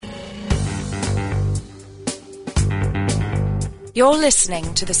You're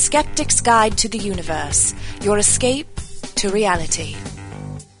listening to the Skeptics Guide to the Universe, your escape to reality.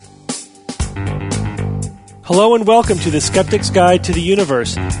 Hello and welcome to the Skeptics Guide to the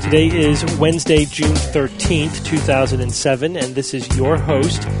Universe. Today is Wednesday, June 13th, 2007, and this is your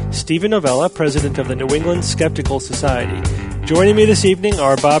host, Stephen Novella, president of the New England Skeptical Society. Joining me this evening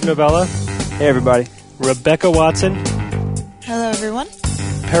are Bob Novella. Hey, everybody. Rebecca Watson. Hello, everyone.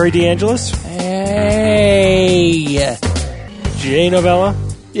 Perry DeAngelis. Hey. Jay Novella.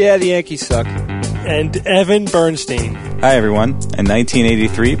 Yeah, the Yankees suck. And Evan Bernstein. Hi, everyone. In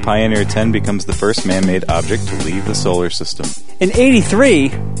 1983, Pioneer 10 becomes the first man-made object to leave the solar system. In 83?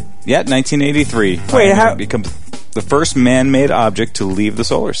 Yeah, 1983. Wait, how... becomes the first man-made object to leave the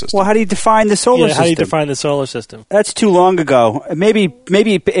solar system. Well, how do you define the solar system? How do you define the solar system? That's too long ago. Maybe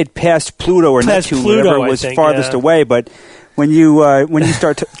it passed Pluto or Neptune, whatever was farthest away, but when you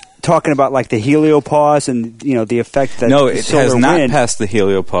start talking about like the heliopause and the effect that no, the it solar has not wind. passed the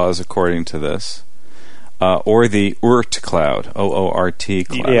heliopause according to this, or the Oort cloud, OORT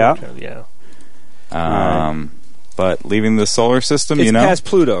cloud. Yeah. But leaving the solar system, it's past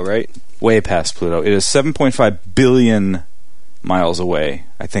Pluto, right? Way past Pluto. It is 7.5 billion miles away.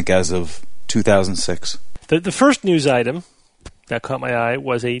 I think as of 2006. The first news item that caught my eye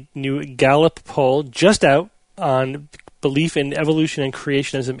was a new Gallup poll just out on belief in evolution and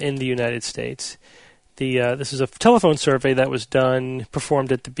creationism in the United States. This is a telephone survey that was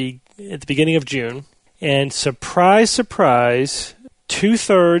performed at the beginning of June, and surprise, surprise,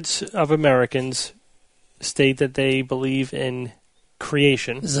 2/3 of Americans state that they believe in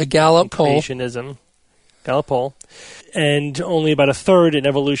creation. This is a Gallup poll. Creationism. Gallup poll. And only about 1/3 in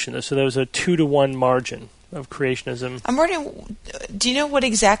evolution. So there was a 2-to-1 margin of creationism. I'm wondering, do you know what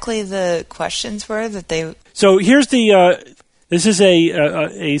exactly the questions were that they... So here's this is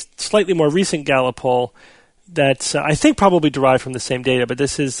a slightly more recent Gallup poll that's, I think, probably derived from the same data, but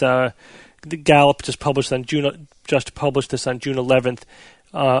this is, the Gallup just published this on June 11th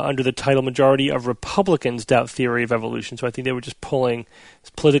under the title Majority of Republicans Doubt Theory of Evolution. So I think they were just pulling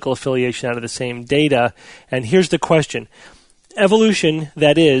political affiliation out of the same data. And here's the question. Evolution,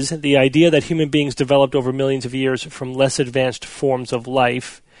 that is, the idea that human beings developed over millions of years from less advanced forms of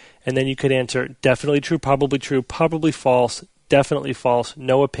life, and then you could answer definitely true, probably false, definitely false,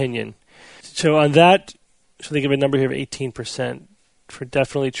 no opinion. So on that, so they give a number here of 18% for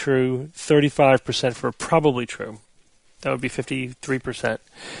definitely true, 35% for probably true. That would be 53%.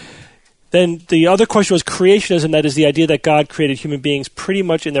 Then the other question was creationism, that is the idea that God created human beings pretty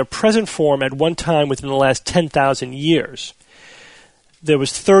much in their present form at one time within the last 10,000 years. There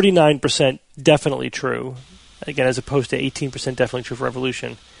was 39% definitely true, again, as opposed to 18% definitely true for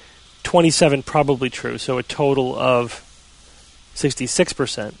evolution. 27 probably true, so a total of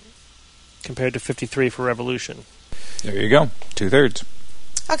 66% compared to 53 for evolution. There you go, 2/3.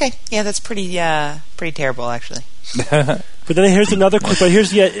 Okay, yeah, that's pretty terrible, actually. But then here's another question. But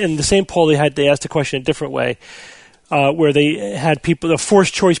here's in the same poll they asked the question a different way, where they had people a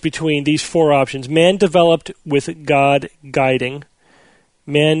forced choice between these four options: man developed with God guiding,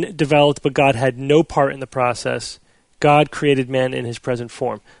 man developed but God had no part in the process, God created man in his present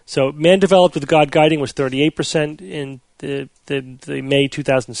form. So man developed with God guiding was 38% in the May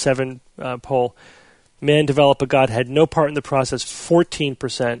 2007 poll. Man developed but God had no part in the process,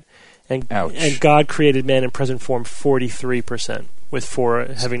 14%. And God created man in present form, 43%, with 4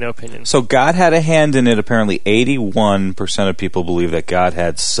 having no opinion. So God had a hand in it. Apparently 81% of people believe that God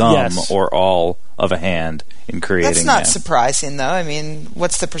had some or all of a hand in creating That's not man. surprising, though. I mean,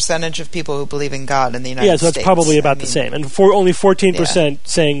 what's the percentage of people who believe in God in the United States? Yeah, so that's probably about the same. And only 14%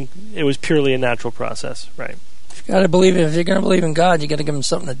 saying it was purely a natural process, right? If you're going to believe in God, you got to give him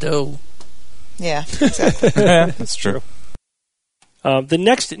something to do. Yeah, exactly. That's true. The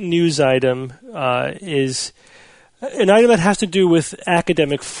next news item is an item that has to do with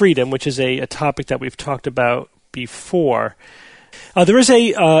academic freedom, which is a topic that we've talked about before. There is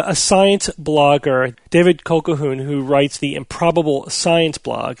a science blogger, David Colquhoun, who writes the Improbable Science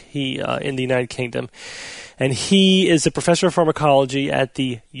blog in the United Kingdom. And he is a professor of pharmacology at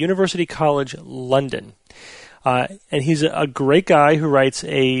the University College London. And he's a great guy who writes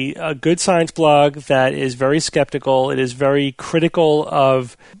a good science blog that is very skeptical. It is very critical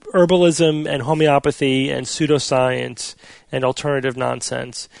of herbalism and homeopathy and pseudoscience and alternative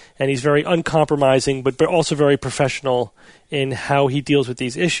nonsense. And he's very uncompromising, but also very professional in how he deals with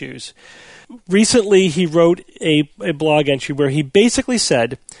these issues. Recently, he wrote a blog entry where he basically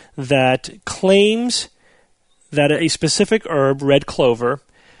said that claims that a specific herb, red clover,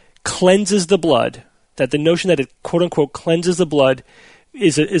 cleanses the blood, that the notion that it, quote-unquote, cleanses the blood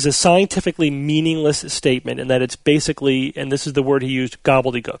is a scientifically meaningless statement, and that it's basically, and this is the word he used,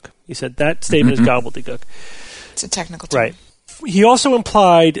 gobbledygook. He said that statement is gobbledygook. It's a technical term. Right. He also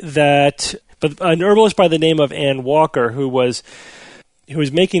implied that an herbalist by the name of Ann Walker, who was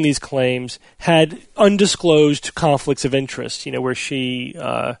making these claims, had undisclosed conflicts of interest, where she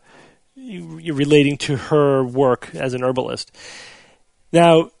relating to her work as an herbalist.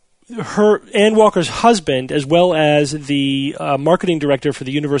 Now, Ann Walker's husband, as well as the marketing director for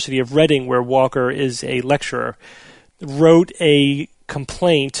the University of Reading, where Walker is a lecturer, wrote a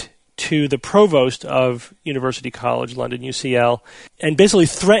complaint to the provost of University College London, UCL, and basically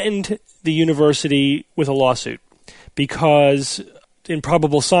threatened the university with a lawsuit because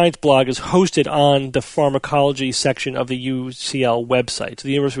Improbable Science blog is hosted on the pharmacology section of the UCL website. So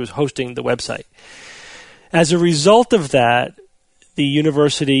the university was hosting the website. As a result of that, the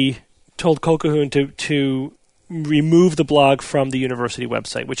university told Colquhoun to remove the blog from the university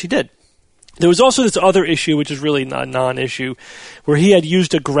website, which he did. There was also this other issue, which is really not a non-issue, where he had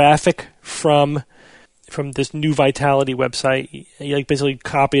used a graphic from this New Vitality website. He basically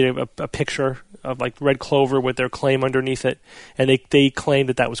copied a picture of red clover with their claim underneath it, and they claimed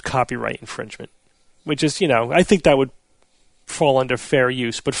that was copyright infringement, which is, I think that would fall under fair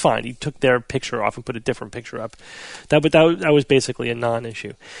use, but fine. He took their picture off and put a different picture up. That was basically a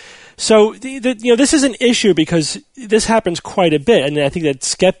non-issue. So this is an issue because this happens quite a bit, and I think that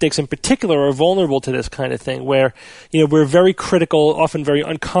skeptics in particular are vulnerable to this kind of thing, where we're very critical, often very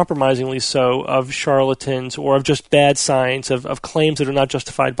uncompromisingly so, of charlatans or of just bad science, of claims that are not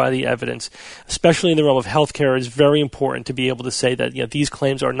justified by the evidence. Especially in the realm of healthcare, it's very important to be able to say that these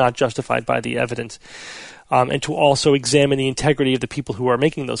claims are not justified by the evidence. And to also examine the integrity of the people who are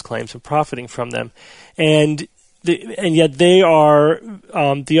making those claims and profiting from them. And yet they are,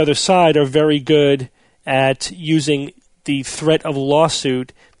 the other side, are very good at using the threat of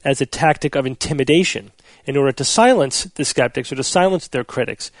lawsuit as a tactic of intimidation in order to silence the skeptics or to silence their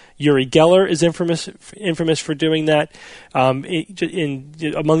critics. Uri Geller is infamous for doing that. Among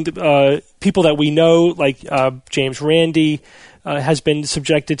the people that we know, like James Randi, has been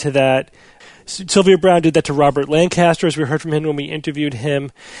subjected to that. Sylvia Browne did that to Robert Lancaster, as we heard from him when we interviewed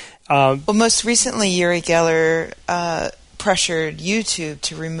him. Most recently, Uri Geller pressured YouTube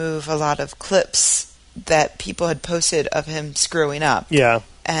to remove a lot of clips that people had posted of him screwing up. Yeah.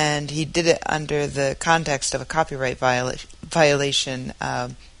 And he did it under the context of a copyright violation.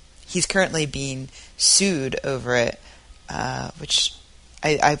 He's currently being sued over it, which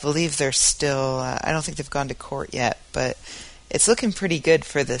I believe they're still... I don't think they've gone to court yet, but... It's looking pretty good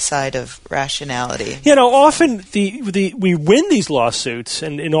for the side of rationality. Often we win these lawsuits,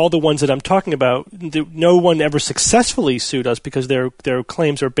 and in all the ones that I'm talking about, no one ever successfully sued us because their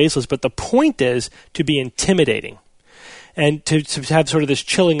claims are baseless. But the point is to be intimidating and to have sort of this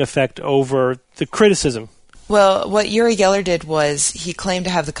chilling effect over the criticism. Well, what Uri Geller did was he claimed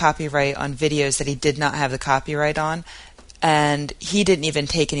to have the copyright on videos that he did not have the copyright on. And he didn't even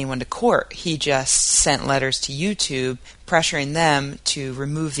take anyone to court. He just sent letters to YouTube pressuring them to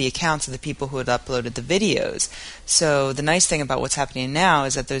remove the accounts of the people who had uploaded the videos. So the nice thing about what's happening now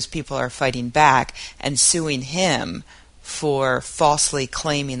is that those people are fighting back and suing him for falsely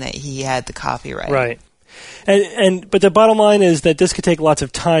claiming that he had the copyright. Right. But the bottom line is that this could take lots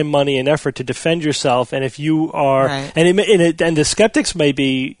of time, money, and effort to defend yourself. And if you are, right. and the skeptics may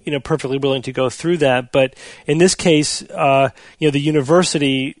be, perfectly willing to go through that. But in this case, the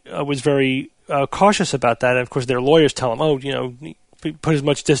university was very cautious about that. And of course, their lawyers tell them, put as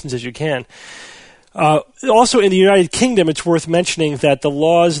much distance as you can. Also, in the United Kingdom, it's worth mentioning that the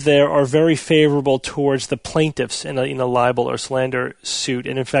laws there are very favorable towards the plaintiffs in a libel or slander suit.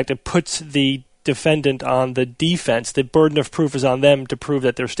 And in fact, it puts the defendant on the defense. The burden of proof is on them to prove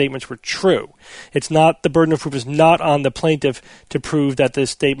that their statements were true. It's not, the burden of proof is not on the plaintiff to prove that the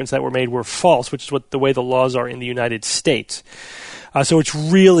statements that were made were false, which is the way the laws are in the United States. So it's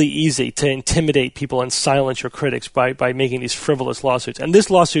really easy to intimidate people and silence your critics by making these frivolous lawsuits. And this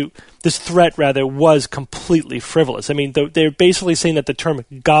threat was completely frivolous. I mean, they're basically saying that the term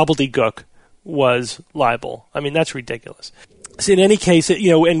gobbledygook was libel. I mean, that's ridiculous. So in any case,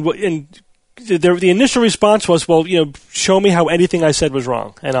 the initial response was, well, show me how anything I said was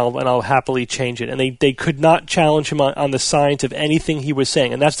wrong, and I'll happily change it. And they could not challenge him on the science of anything he was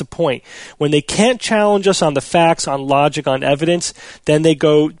saying, and that's the point. When they can't challenge us on the facts, on logic, on evidence, then they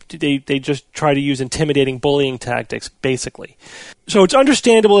just try to use intimidating bullying tactics, basically. So it's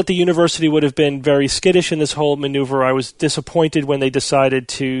understandable that the university would have been very skittish in this whole maneuver. I was disappointed when they decided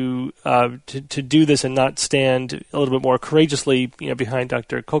to do this and not stand a little bit more courageously, behind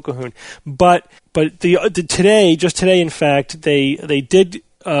Dr. Colquhoun. But today, in fact, they did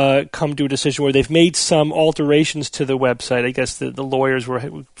come to a decision where they've made some alterations to the website. I guess the lawyers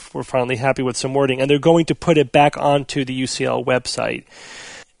were finally happy with some wording, and they're going to put it back onto the UCL website,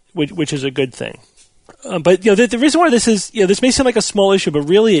 which is a good thing. But the reason why this is, this may seem like a small issue, but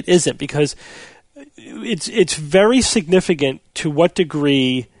really it isn't, because it's very significant to what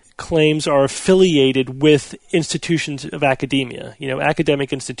degree claims are affiliated with institutions of academia.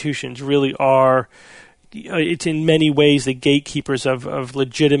 Academic institutions really are, it's in many ways the gatekeepers of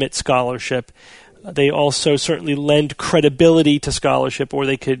legitimate scholarship. They also certainly lend credibility to scholarship, or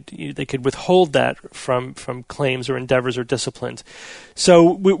they could withhold that from claims or endeavors or disciplines.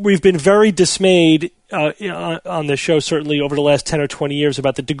 So we've been very dismayed on the show, certainly over the last 10 or 20 years,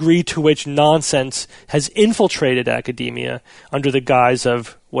 about the degree to which nonsense has infiltrated academia under the guise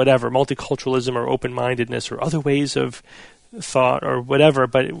of whatever, multiculturalism or open-mindedness or other ways of thought or whatever.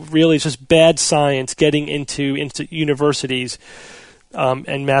 But really it's just bad science getting into universities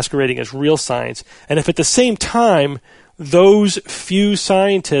and masquerading as real science. And if at the same time those few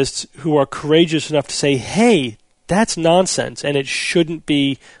scientists who are courageous enough to say, hey, that's nonsense and it shouldn't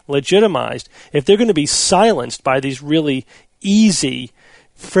be legitimized, if they're going to be silenced by these really easy,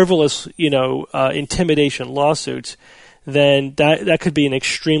 frivolous, intimidation lawsuits, then that could be an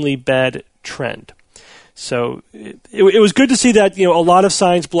extremely bad trend. So it was good to see that a lot of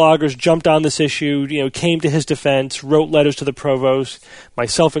science bloggers jumped on this issue, came to his defense, wrote letters to the provost,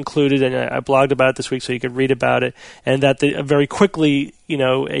 myself included, and I blogged about it this week so you could read about it, and that very quickly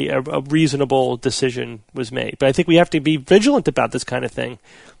a reasonable decision was made. But I think we have to be vigilant about this kind of thing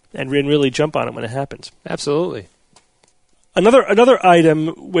and really jump on it when it happens. Absolutely. Another item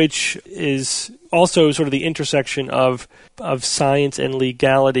which is also sort of the intersection of science and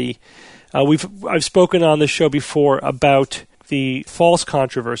legality. I've spoken on this show before about the false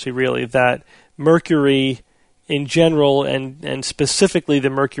controversy, really, that mercury in general and specifically the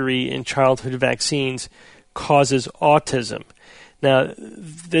mercury in childhood vaccines causes autism. Now,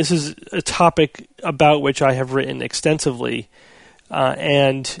 this is a topic about which I have written extensively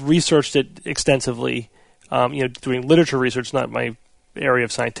and researched it extensively, doing literature research, not my area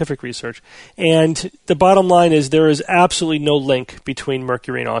of scientific research. And the bottom line is there is absolutely no link between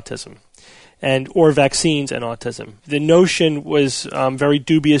mercury and autism, or vaccines and autism. The notion was very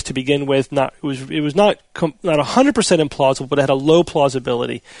dubious to begin with. It was not 100% implausible, but it had a low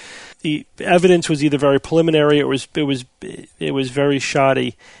plausibility. The evidence was either very preliminary or it was very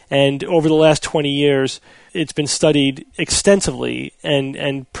shoddy. And over the last 20 years, it's been studied extensively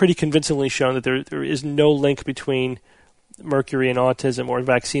and pretty convincingly shown that there is no link between mercury and autism or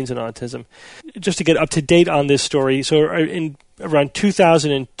vaccines and autism. Just to get up to date on this story, so in around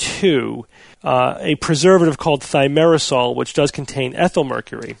 2002, a preservative called thimerosal, which does contain ethyl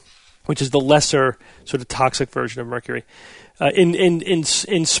mercury, which is the lesser sort of toxic version of mercury, in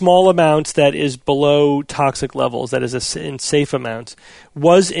small amounts that is below toxic levels, that is in safe amounts,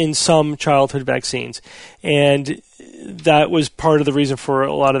 was in some childhood vaccines. And that was part of the reason for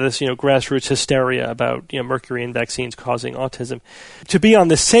a lot of this, grassroots hysteria about, mercury in vaccines causing autism. To be on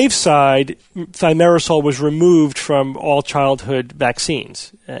the safe side, thimerosal was removed from all childhood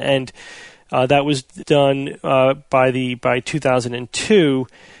vaccines. And that was done by 2002.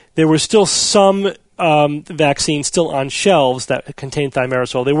 There were still some vaccines still on shelves that contained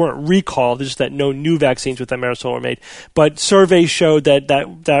thimerosal. They weren't recalled, just that no new vaccines with thimerosal were made. But surveys showed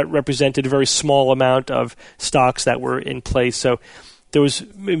that represented a very small amount of stocks that were in place. So there was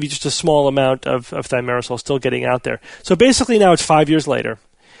maybe just a small amount of thimerosal still getting out there. So basically now it's 5 years later.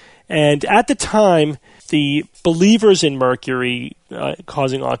 And at the time, the believers in mercury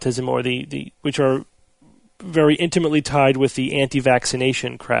causing autism, or the which are very intimately tied with the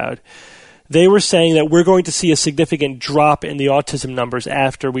anti-vaccination crowd, they were saying that we're going to see a significant drop in the autism numbers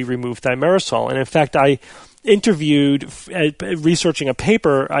after we remove thimerosal. And in fact, I interviewed, researching a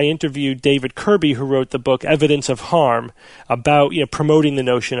paper, I interviewed David Kirby, who wrote the book Evidence of Harm, about promoting the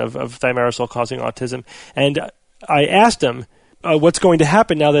notion of thimerosal causing autism. And I asked him, what's going to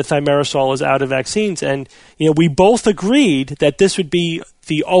happen now that thimerosal is out of vaccines? And we both agreed that this would be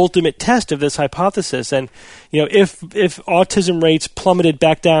the ultimate test of this hypothesis. And if autism rates plummeted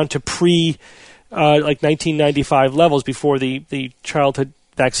back down to like 1995 levels before the childhood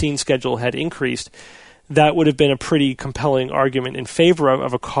vaccine schedule had increased, that would have been a pretty compelling argument in favor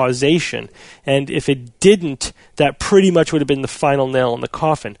of a causation. And if it didn't, that pretty much would have been the final nail in the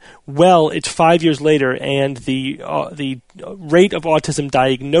coffin. Well, it's 5 years later, and the rate of autism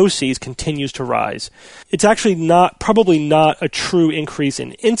diagnoses continues to rise. It's actually probably not a true increase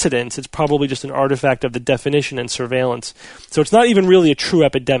in incidence. It's probably just an artifact of the definition and surveillance. So it's not even really a true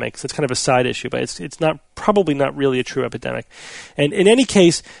epidemic. So it's kind of a side issue, but it's probably not really a true epidemic. And in any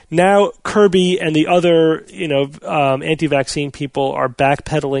case, now Kirby and the other anti-vaccine people are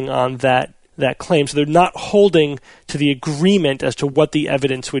backpedaling on that claim. So they're not holding to the agreement as to what the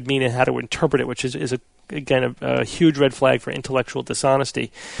evidence would mean and how to interpret it, which is a huge red flag for intellectual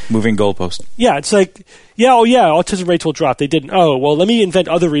dishonesty. Moving goalpost. Yeah, it's like, autism rates will drop. They didn't. Oh, well, let me invent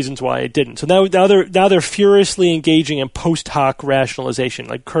other reasons why it didn't. So now they're furiously engaging in post hoc rationalization,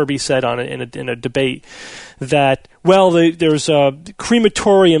 like Kirby said in a debate that, well, there's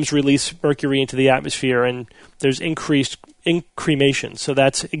crematoriums release mercury into the atmosphere, and there's increased cremation, so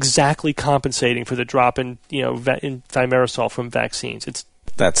that's exactly compensating for the drop in in thimerosal from vaccines.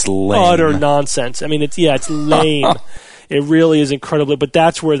 That's lame. Utter nonsense. I mean, it's lame. It really is incredibly, but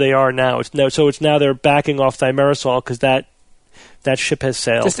that's where they are now. It's now they're backing off thimerosal because that ship has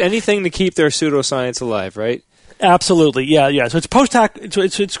sailed. Just anything to keep their pseudoscience alive, right? Absolutely, yeah. So it's post hoc.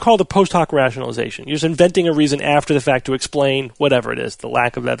 It's called a post hoc rationalization. You're just inventing a reason after the fact to explain whatever it is, the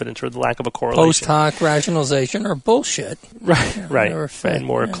lack of evidence or the lack of a correlation. Post hoc rationalization or bullshit, right. And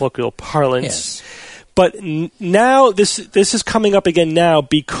more colloquial parlance. Yes. But now this is coming up again now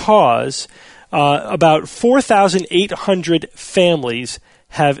because about 4,800 families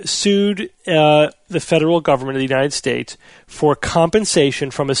have sued the federal government of the United States for compensation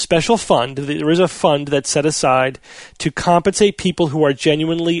from a special fund. There is a fund that's set aside to compensate people who are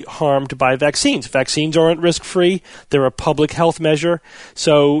genuinely harmed by vaccines. Vaccines aren't risk-free. They're a public health measure.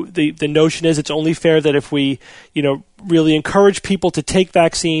 So the notion is it's only fair that if we, really encourage people to take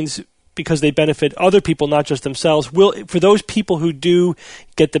vaccines because they benefit other people, not just themselves, for those people who do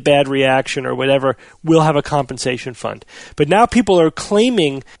get the bad reaction or whatever, we'll have a compensation fund. But now people are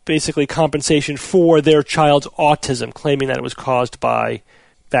claiming basically compensation for their child's autism, claiming that it was caused by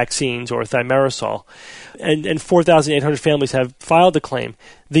vaccines or thimerosal. And 4,800 families have filed the claim.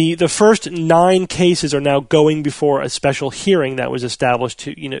 The first 9 cases are now going before a special hearing that was established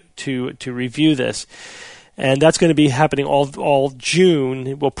to review this. And that's going to be happening all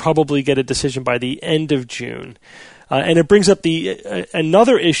June. We'll probably get a decision by the end of June. And it brings up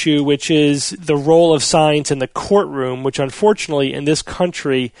another issue, which is the role of science in the courtroom, which unfortunately in this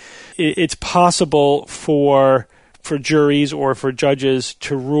country, it's possible for juries or for judges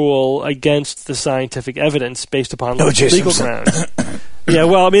to rule against the scientific evidence based upon legal grounds. Yeah,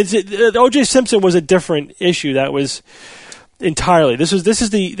 well, I mean, O.J. Simpson was a different issue. That was entirely. This is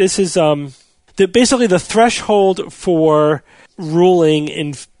basically the threshold for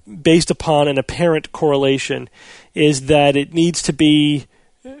ruling based upon an apparent correlation is that it needs to be,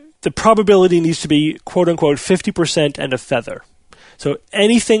 the probability needs to be, quote unquote, 50% and a feather. So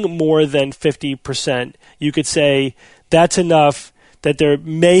anything more than 50%, you could say that's enough that there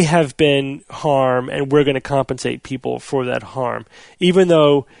may have been harm and we're going to compensate people for that harm.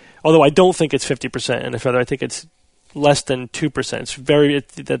 Although I don't think it's 50% and a feather, I think it's less than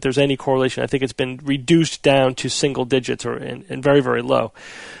 2%. That there's any correlation. I think it's been reduced down to single digits and very, very low.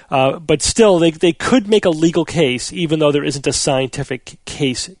 But still, they could make a legal case, even though there isn't a scientific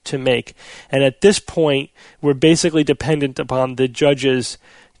case to make. And at this point, we're basically dependent upon the judges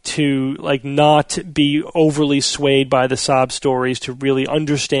to not be overly swayed by the sob stories, to really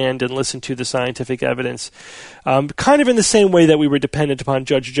understand and listen to the scientific evidence. Kind of in the same way that we were dependent upon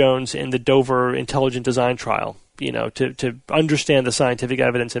Judge Jones in the Dover intelligent design trial. To understand the scientific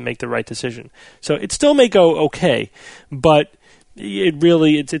evidence and make the right decision. So it still may go okay, but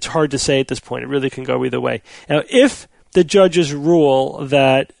it's hard to say at this point. It really can go either way. Now, if the judges rule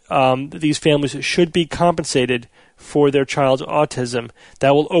that these families should be compensated for their child's autism,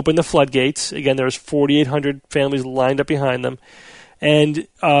 that will open the floodgates. Again, there's 4,800 families lined up behind them. And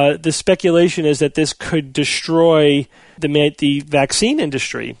the speculation is that this could destroy the vaccine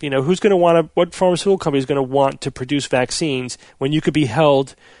industry. Who's going to what pharmaceutical company is going to want to produce vaccines when you could be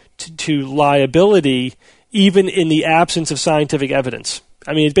held to liability even in the absence of scientific evidence?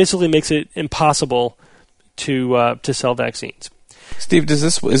 I mean, it basically makes it impossible to sell vaccines. Steve, is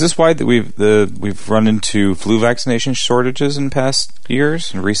this why that we've run into flu vaccination shortages in past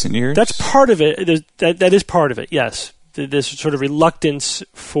years, in recent years? That's part of it. That is part of it. Yes. This sort of reluctance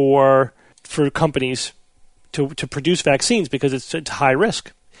for companies to produce vaccines because it's high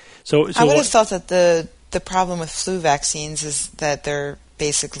risk. So I would have thought that the problem with flu vaccines is that they're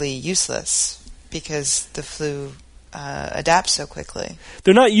basically useless. because the flu adapts so quickly.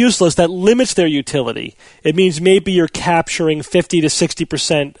 They're not useless. That limits their utility. It means maybe you're capturing 50 to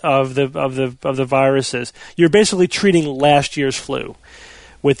 60% of the viruses. You're basically treating last year's flu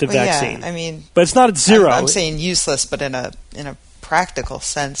with the vaccine. Yeah, I mean, but it's not at zero. I'm saying useless, but in a practical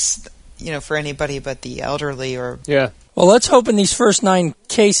sense, for anybody but the elderly or Well, let's hope in these first 9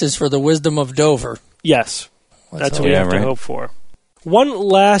 cases for the wisdom of Dover. Yes, that's what we have to hope for. One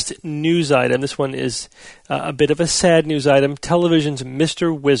last news item. This one is a bit of a sad news item. Television's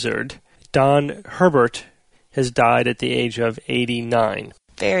Mr. Wizard, Don Herbert, has died at the age of 89.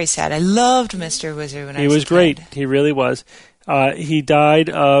 Very sad. I loved Mr. Wizard when I was a kid. He was great. He really was. He died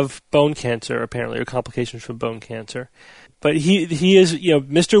of bone cancer, apparently, or complications from bone cancer. But he is,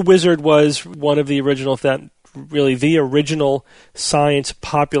 Mr. Wizard was one of the original, the original science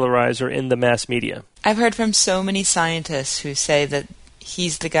popularizer in the mass media. I've heard from so many scientists who say that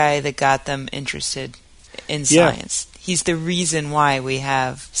he's the guy that got them interested in science. He's the reason why we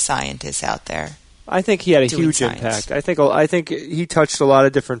have scientists out there. I think he had a huge science. impact. I think he touched a lot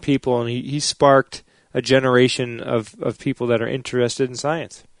of different people, and he sparked a generation of people that are interested in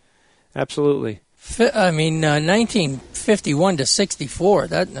science. Absolutely. 1951 to 64.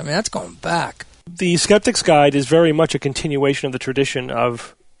 That's going back. The Skeptics Guide is very much a continuation of the tradition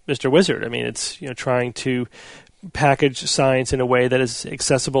of Mr. Wizard. I mean, it's trying to package science in a way that is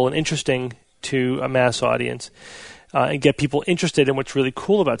accessible and interesting to a mass audience, and get people interested in what's really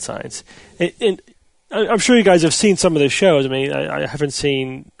cool about science. And I'm sure you guys have seen some of the shows. I mean, I haven't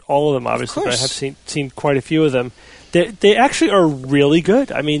seen all of them, obviously, but I have seen quite a few of them. They actually are really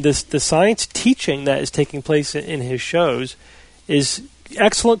good. I mean, the science teaching that is taking place in his shows is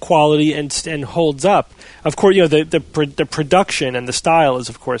excellent quality and holds up. Of course, the production and the style is,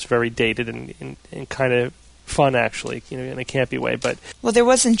 of course, very dated and kind of fun, actually, in a campy way. But there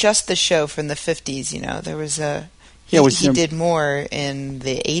wasn't just the show from the 50s. There was he did more in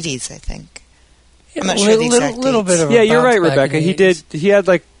the 80s, I think. I'm not sure the exact little bit of you're right, Rebecca. He had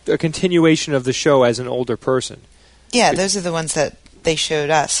like a continuation of the show as an older person. Yeah, those are the ones that they showed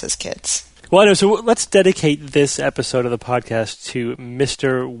us as kids. Well, anyway, so let's dedicate this episode of the podcast to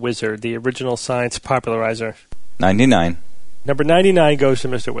Mr. Wizard, the original science popularizer. 99. Number 99 goes to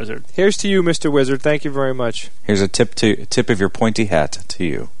Mr. Wizard. Here's to you, Mr. Wizard. Thank you very much. Here's a tip of your pointy hat to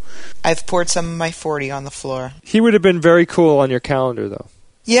you. I've poured some of my 40 on the floor. He would have been very cool on your calendar, though.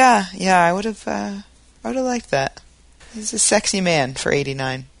 Yeah, I would have liked that. He's a sexy man for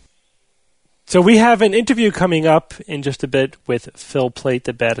 89. So we have an interview coming up in just a bit with Phil Plait,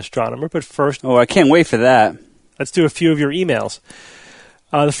 the bad astronomer. But first... Oh, I can't wait for that. Let's do a few of your emails.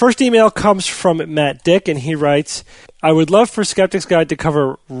 The first email comes from Matt Dick, and he writes, I would love for Skeptics Guide to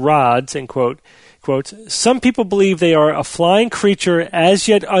cover rods, and quotes, some people believe they are a flying creature as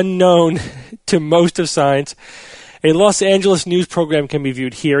yet unknown to most of science. A Los Angeles news program can be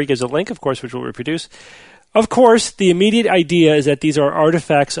viewed here. He gives a link, of course, which we'll reproduce. Of course, the immediate idea is that these are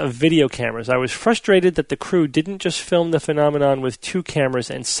artifacts of video cameras. I was frustrated that the crew didn't just film the phenomenon with 2 cameras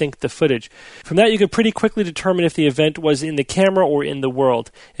and sync the footage. From that, you could pretty quickly determine if the event was in the camera or in the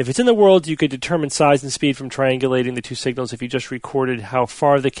world. If it's in the world, you could determine size and speed from triangulating the 2 signals if you just recorded how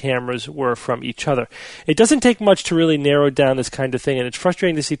far the cameras were from each other. It doesn't take much to really narrow down this kind of thing, and it's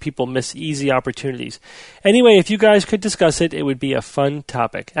frustrating to see people miss easy opportunities. Anyway, if you guys could discuss it, it would be a fun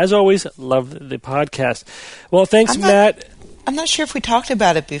topic. As always, love the podcast. Well, thanks, Matt. I'm not sure if we talked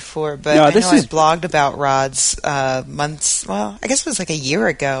about it before, but I blogged about rods months, I guess it was like a year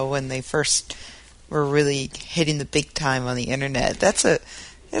ago when they first were really hitting the big time on the internet.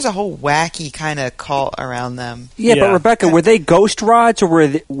 There's a whole wacky kind of cult around them. Yeah, but Rebecca, were they ghost rods or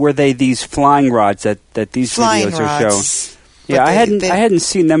were they these flying rods that these videos are showing? Yeah, I hadn't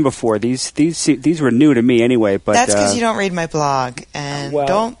seen them before. These were new to me anyway. But that's because you don't read my blog, and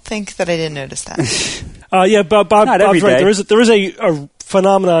don't think that I didn't notice that. Bob's right. There is a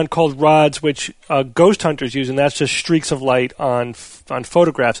phenomenon called rods, which ghost hunters use, and that's just streaks of light on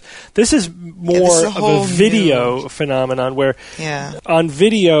photographs. This is more of a video phenomenon where on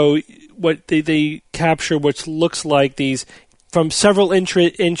video, what they capture, which looks like these from several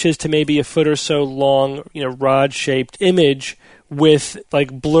inches to maybe a foot or so long, rod-shaped image with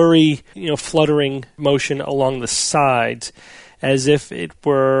like blurry, fluttering motion along the sides, as if it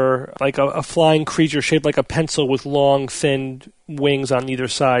were like a flying creature shaped like a pencil with long, thin wings on either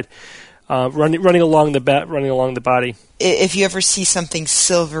side, running along the body. If you ever see something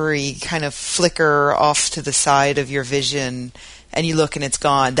silvery kind of flicker off to the side of your vision, and you look and it's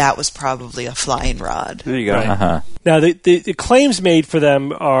gone, that was probably a flying rod. There you go. Right. Uh-huh. Now, the claims made for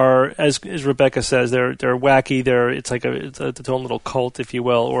them are, as Rebecca says, they're wacky. It's like its own little cult, if you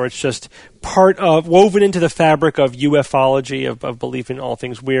will, or it's just part of, woven into the fabric of ufology, of belief in all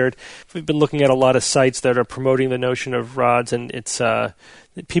things weird. We've been looking at a lot of sites that are promoting the notion of rods, and it's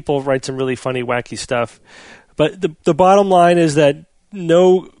people write some really funny, wacky stuff. But the bottom line is that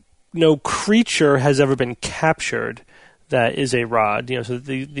no creature has ever been captured that is a rod. So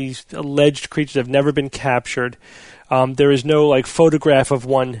these alleged creatures have never been captured. There is no photograph of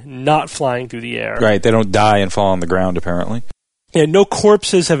one not flying through the air. Right, they don't die and fall on the ground, apparently. Yeah, no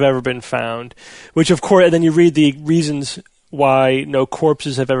corpses have ever been found, which of course, and then you read the reasons why no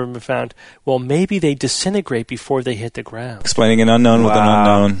corpses have ever been found. Well, maybe they disintegrate before they hit the ground. Explaining an unknown with an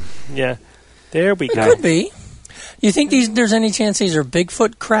unknown. Yeah, there we go. It could be. You think there's any chance these are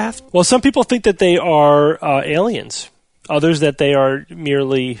Bigfoot craft? Well, some people think that they are aliens. Others that they are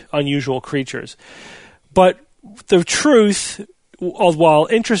merely unusual creatures. But the truth, while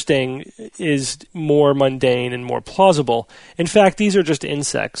interesting, is more mundane and more plausible. In fact, these are just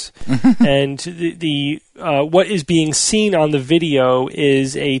insects. And the what is being seen on the video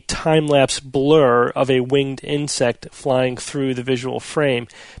is a time-lapse blur of a winged insect flying through the visual frame,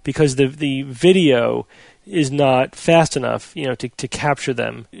 because the video is not fast enough, to capture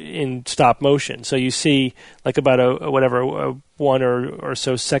them in stop motion. So you see about a 1 or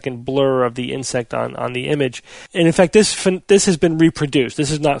so second blur of the insect on the image. And in fact, this has been reproduced.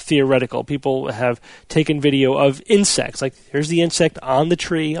 This is not theoretical. People have taken video of insects. Here's the insect on the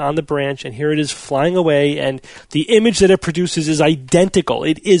tree, on the branch, and here it is flying away, and the image that it produces is identical.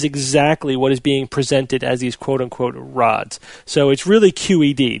 It is exactly what is being presented as these quote-unquote rods. So it's really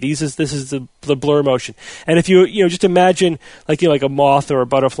QED. This is the blur motion. And if you just imagine like a moth or a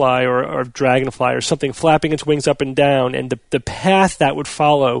butterfly or a dragonfly or something flapping its wings up and down, and the path that would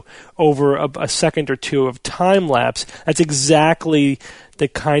follow over a second or two of time lapse, that's exactly the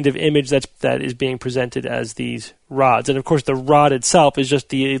kind of image that is being presented as these rods. And of course, the rod itself is just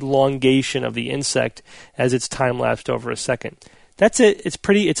the elongation of the insect as it's time lapsed over a second. That's it.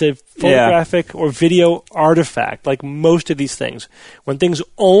 It's a photographic or video artifact, like most of these things. When things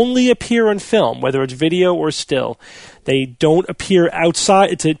only appear on film, whether it's video or still, they don't appear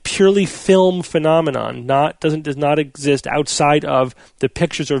outside. It's a purely film phenomenon. Does not exist outside of the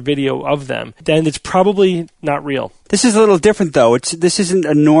pictures or video of them. Then it's probably not real. This is a little different, though. This isn't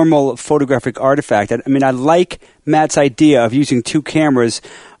a normal photographic artifact. I mean, I like Matt's idea of using two cameras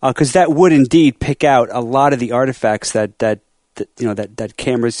because that would indeed pick out a lot of the artifacts that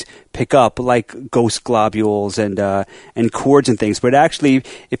cameras pick up, like ghost globules and cords and things. But actually,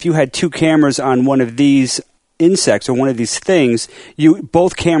 if you had two cameras on one of these insects or one of these things,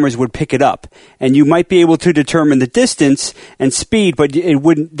 both cameras would pick it up, and you might be able to determine the distance and speed, but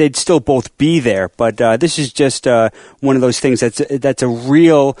they'd still both be there. But this is just one of those things that's a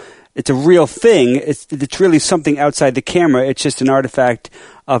real. It's a real thing. It's really something outside the camera. It's just an artifact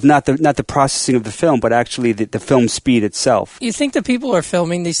of not the processing of the film, but actually the film speed itself. You think the people who are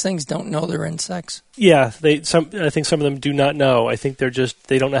filming these things don't know they're insects? Yeah, I think some of them do not know. I think they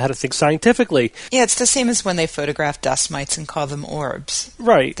don't know how to think scientifically. Yeah, it's the same as when they photograph dust mites and call them orbs.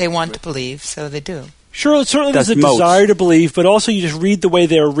 Right. They want to believe, so they do. Sure, certainly there's a desire to believe, but also you just read the way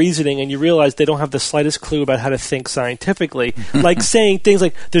they're reasoning and you realize they don't have the slightest clue about how to think scientifically. Like saying things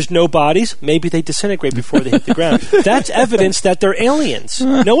like, there's no bodies, maybe they disintegrate before they hit the ground. That's evidence that they're aliens.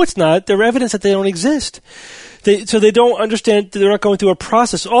 No, it's not. They're evidence that they don't exist. So they don't understand, they're not going through a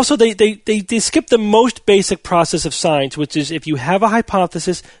process. Also, they skip the most basic process of science, which is if you have a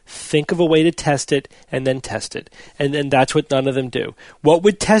hypothesis, think of a way to test it, and then test it. And then that's what none of them do. What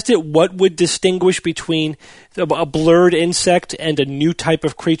would test it? What would distinguish between a blurred insect and a new type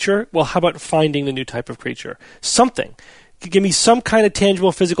of creature? Well, how about finding the new type of creature? Something. Give me some kind of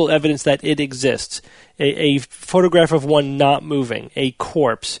tangible physical evidence that it exists. A photograph of one not moving, a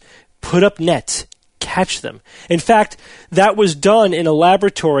corpse. Put up nets. Catch them. In fact, that was done in a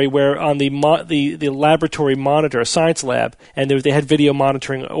laboratory where on the laboratory monitor, a science lab, and they had video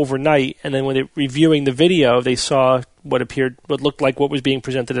monitoring overnight, and then when they were reviewing the video, they saw what looked like what was being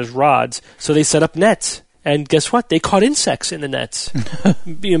presented as rods, so they set up nets. And guess what? They caught insects in the nets,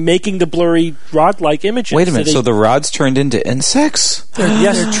 making the blurry rod-like images. Wait a minute, so the rods turned into insects? They're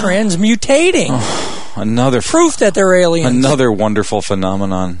transmutating. Another proof that they're aliens. Another wonderful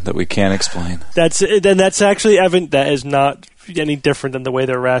phenomenon that we can't explain. That's actually evident. That is not any different than the way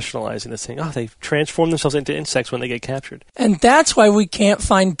they're rationalizing this thing. Oh, they transform themselves into insects when they get captured. And that's why we can't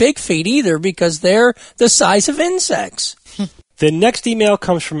find big feet either, because they're the size of insects. The next email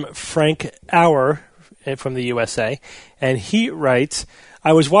comes from Frank Auer from the USA, and he writes,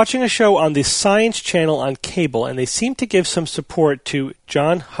 I was watching a show on the Science Channel on cable, and they seemed to give some support to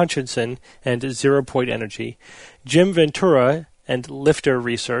John Hutchinson and zero-point energy, Jim Ventura and Lifter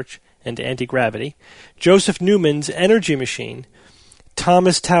Research and anti-gravity, Joseph Newman's energy machine,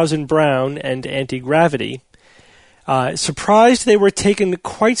 Thomas Townsend Brown and anti-gravity. Surprised they were taken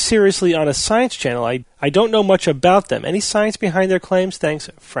quite seriously on a Science Channel. I don't know much about them. Any science behind their claims? Thanks,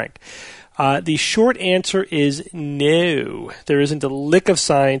 Frank. The short answer is no. There isn't a lick of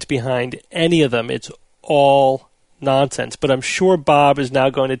science behind any of them. It's all nonsense. But I'm sure Bob is now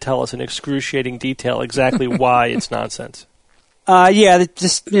going to tell us in excruciating detail exactly why it's nonsense. Yeah,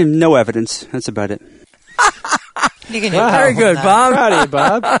 just no evidence. That's about it. Very good, Bob. Proud of you,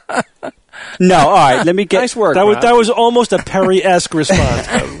 Bob. No, all right. Let me get. Nice work. That was almost a Perry-esque response.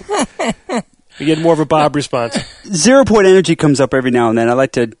 We get more of a Bob response. 0-point energy comes up every now and then. I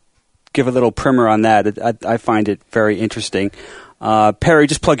like to give a little primer on that. I find it very interesting. Perry,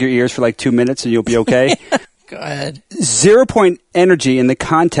 just plug your ears for like 2 minutes and you'll be okay. Go ahead. 0-point energy in the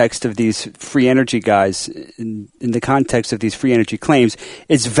context of these free energy guys, in the context of these free energy claims,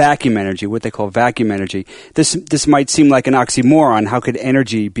 is vacuum energy, what they call vacuum energy. This might seem like an oxymoron. How could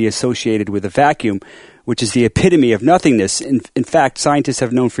energy be associated with a vacuum, which is the epitome of nothingness? In fact, scientists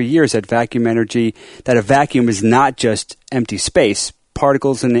have known for years that a vacuum is not just empty space.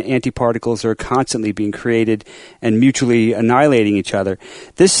 Particles and antiparticles are constantly being created and mutually annihilating each other.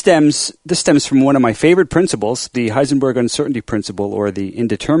 This stems from one of my favorite principles, the Heisenberg uncertainty principle, or the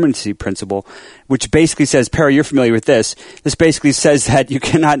indeterminacy principle, which basically says, Perry, you're familiar with this. This basically says that you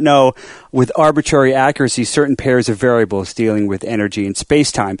cannot know with arbitrary accuracy certain pairs of variables dealing with energy and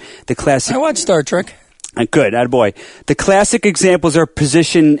space-time. I watch Star Trek. Good, attaboy. The classic examples are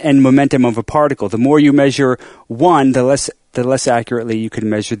position and momentum of a particle. The more you measure one, the less accurately you can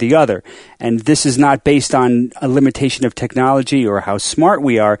measure the other. And this is not based on a limitation of technology or how smart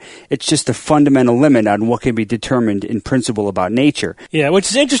we are. It's just a fundamental limit on what can be determined in principle about nature. Yeah, which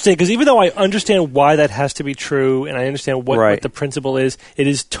is interesting because even though I understand why that has to be true and I understand what the principle is, it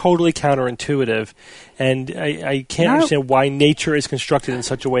is totally counterintuitive. And I can't understand why nature is constructed in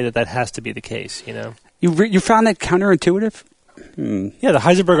such a way that has to be the case, you know? You found that counterintuitive? Yeah, the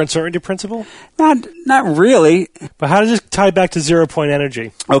Heisenberg uncertainty principle? Not really. But how does this tie back to 0-point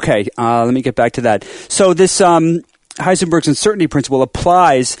energy? Okay, let me get back to that. So this Heisenberg's uncertainty principle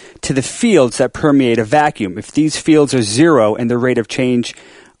applies to the fields that permeate a vacuum. If these fields are zero and the rate of change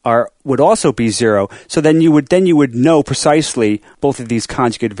would also be zero, so then you would know precisely both of these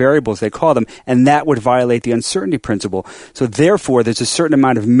conjugate variables, they call them, and that would violate the uncertainty principle. So therefore, there's a certain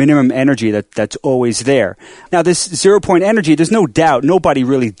amount of minimum energy that's always there. Now, this 0-point energy, there's no doubt, nobody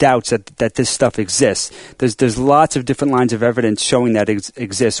really doubts that this stuff exists. There's lots of different lines of evidence showing that it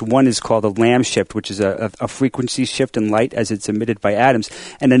exists. One is called a Lamb shift, which is a frequency shift in light as it's emitted by atoms,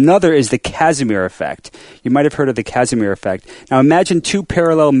 and another is the Casimir effect. You might have heard of the Casimir effect. Now, imagine two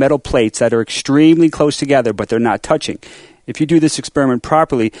parallel metal plates that are extremely close together, but they're not touching. If you do this experiment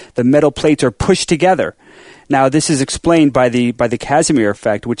properly, the metal plates are pushed together. Now, this is explained by the Casimir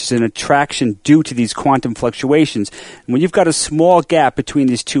effect, which is an attraction due to these quantum fluctuations. And when you've got a small gap between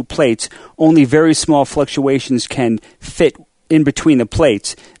these two plates, only very small fluctuations can fit in between the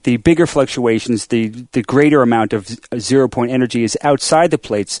plates. The bigger fluctuations, the greater amount of 0-point energy is outside the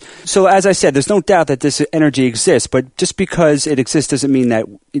plates. So as I said, there's no doubt that this energy exists, but just because it exists doesn't mean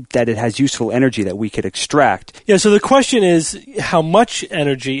that it has useful energy that we could extract. Yeah, so the question is how much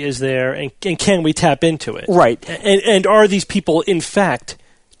energy is there and can we tap into it? Right. And are these people in fact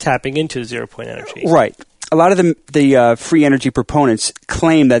tapping into 0-point energy? Right. A lot of the free energy proponents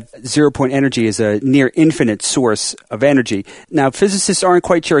claim that 0-point energy is a near infinite source of energy. Now, physicists aren't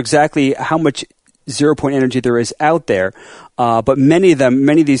quite sure exactly how much 0-point energy there is out there, but many of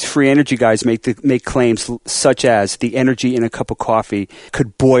these free energy guys make claims such as the energy in a cup of coffee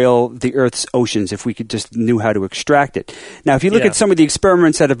could boil the Earth's oceans if we could just knew how to extract it. Now, if you look at some of the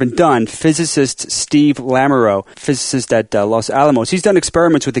experiments that have been done, physicist Steve Lamoureux, physicist at Los Alamos, he's done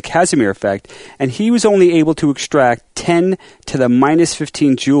experiments with the Casimir effect, and he was only able to extract 10 to the minus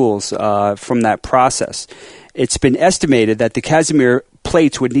 15 joules from that process. It's been estimated that the Casimir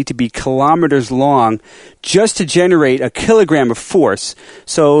plates would need to be kilometers long just to generate a kilogram of force.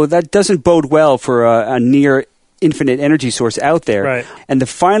 So that doesn't bode well for a near infinite energy source out there. Right. And the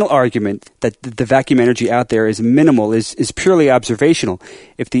final argument that the vacuum energy out there is minimal is purely observational.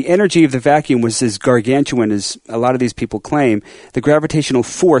 If the energy of the vacuum was as gargantuan as a lot of these people claim, the gravitational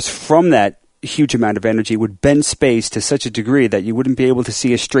force from that huge amount of energy would bend space to such a degree that you wouldn't be able to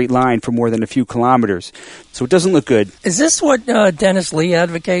see a straight line for more than a few kilometers. So it doesn't look good. Is this what Dennis Lee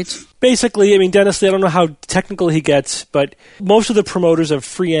advocates? Basically, I mean, Dennis Lee, I don't know how technical he gets, but most of the promoters of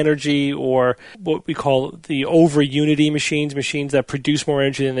free energy, or what we call the over-unity machines that produce more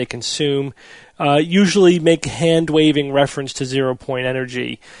energy than they consume, usually make hand-waving reference to zero-point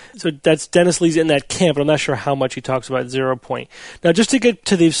energy. So that's Dennis Lee's in that camp, but I'm not sure how much he talks about zero-point. Now, just to get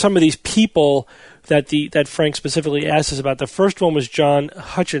to some of these people that Frank specifically asked us about, the first one was John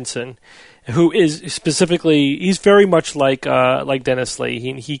Hutchinson, who is specifically, he's very much like Dennis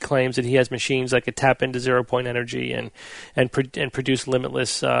Lee. He claims that he has machines that could tap into zero-point energy and produce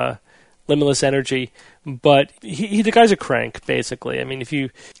limitless energy. But the guy's a crank, basically. I mean,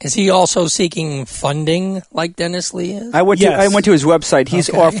 is he also seeking funding like Dennis Lee is? I went to his website. He's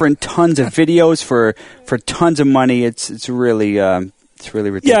offering tons of videos for tons of money. It's really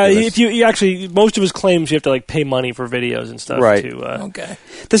ridiculous. Yeah, if you actually, most of his claims you have to pay money for videos and stuff. Right. Okay.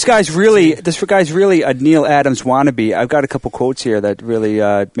 This guy's really a Neil Adams wannabe. I've got a couple quotes here that really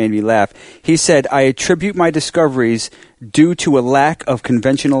made me laugh. He said, "I attribute my discoveries due to a lack of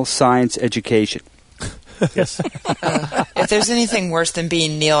conventional science education." Yes. If there's anything worse than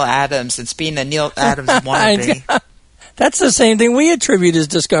being Neil Adams, it's being a Neil Adams wannabe. That's the same thing we attribute his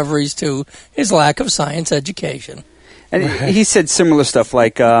discoveries to, his lack of science education. And he said similar stuff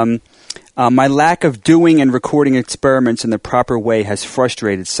like, my lack of doing and recording experiments in the proper way has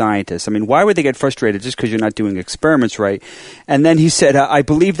frustrated scientists. I mean, why would they get frustrated just because you're not doing experiments right? And then he said, I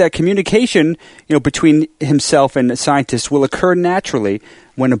believe that communication, between himself and scientists will occur naturally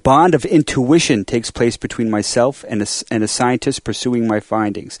when a bond of intuition takes place between myself and a scientist pursuing my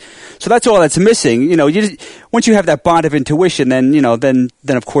findings. So that's all that's missing. Once you have that bond of intuition, then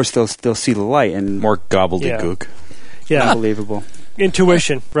of course they'll see the light and more gobbledygook. Yeah. Unbelievable.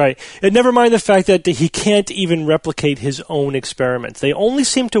 Intuition, right. And never mind the fact that he can't even replicate his own experiments. They only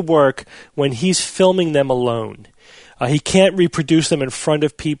seem to work when he's filming them alone. He can't reproduce them in front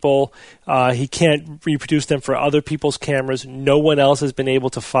of people. He can't reproduce them for other people's cameras. No one else has been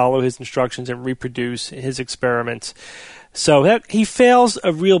able to follow his instructions and reproduce his experiments. So he fails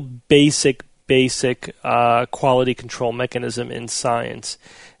a real basic quality control mechanism in science.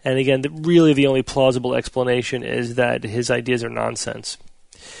 And again, really the only plausible explanation is that his ideas are nonsense,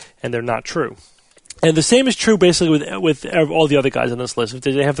 and they're not true. And the same is true basically with all the other guys on this list.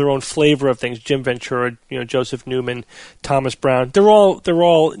 They have their own flavor of things. Jim Ventura, Joseph Newman, Thomas Brown. They're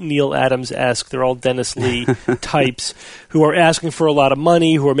all Neil Adams-esque. They're all Dennis Lee types who are asking for a lot of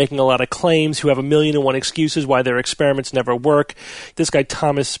money, who are making a lot of claims, who have 1,000,001 excuses why their experiments never work. This guy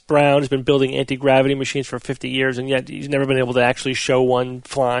Thomas Brown has been building anti-gravity machines for 50 years, and yet he's never been able to actually show one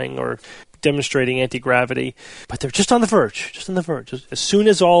flying or demonstrating anti-gravity, but they're just on the verge. As soon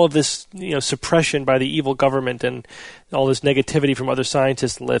as all of this, suppression by the evil government and all this negativity from other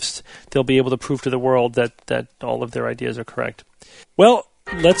scientists lifts, they'll be able to prove to the world that all of their ideas are correct. Well,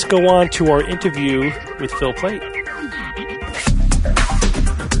 let's go on to our interview with Phil Plait.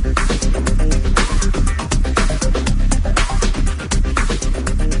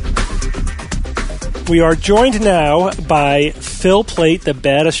 We are joined now by Phil Plait, the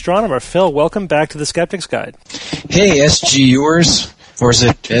bad astronomer. Phil, welcome back to the Skeptics Guide. Hey, SGUers, or is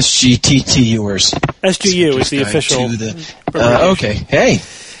it SGTTUers? SGU is the official. Okay. Hey,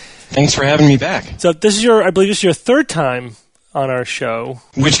 thanks for having me back. So I believe this is your third time on our show.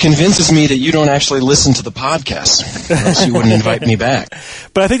 Which convinces me that you don't actually listen to the podcast, or else you wouldn't invite me back.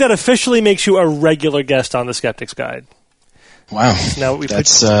 But I think that officially makes you a regular guest on the Skeptics Guide. Wow. Now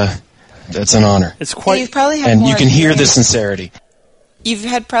That's an honor. It's quite, you've probably had and you can hear the sincerity. You've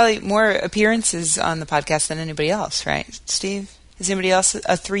had probably more appearances on the podcast than anybody else, right, Steve? Is anybody else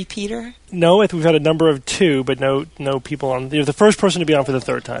a three-peater? No, we've had a number of two, but no people on. You're the first person to be on for the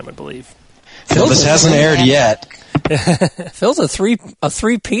third time, I believe. Phil, this hasn't aired yet. Phil's a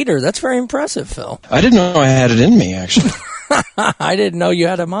three-peater. That's very impressive, Phil. I didn't know I had it in me, actually. I didn't know you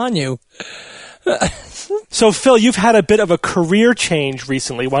had him on you. So, Phil, you've had a bit of a career change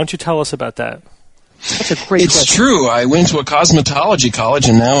recently. Why don't you tell us about that? That's a great question. It's true. I went to a cosmetology college,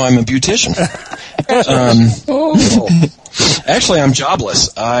 and now I'm a beautician. Actually, I'm jobless.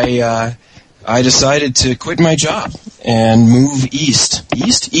 I decided to quit my job and move east.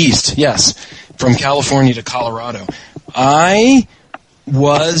 East, yes, from California to Colorado. I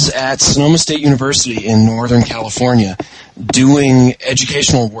was at Sonoma State University in Northern California doing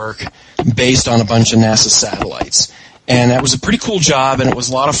educational work based on a bunch of NASA satellites. And that was a pretty cool job, and it was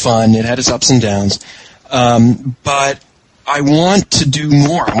a lot of fun. It had its ups and downs. But I want to do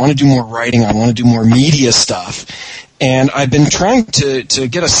more. I want to do more writing. I want to do more media stuff. And I've been trying to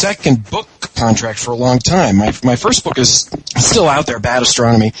get a second book contract for a long time. My first book is still out there, Bad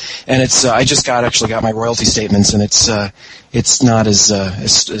Astronomy, and it's I just actually got my royalty statements, and it's not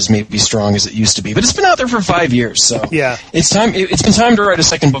as maybe strong as it used to be, but it's been out there for 5 years, so yeah, it's time. It's been time to write a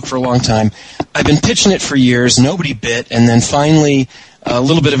second book for a long time. I've been pitching it for years, nobody bit, and then finally a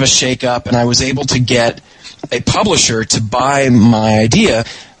little bit of a shake-up, and I was able to get a publisher to buy my idea.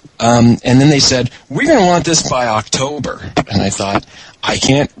 And then they said, we're going to want this by October. And I thought, I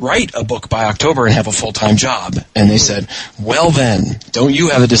can't write a book by October and have a full-time job. And they said, well then, don't you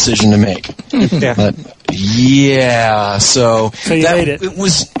have a decision to make? Yeah. But, yeah, so you made it.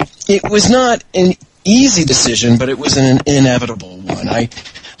 It was not an easy decision, but it was an inevitable one.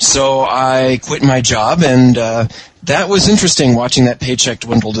 So I quit my job, and that was interesting, watching that paycheck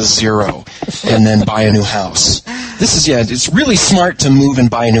dwindle to zero and then buy a new house. It's really smart to move and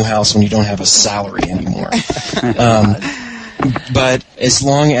buy a new house when you don't have a salary anymore. But as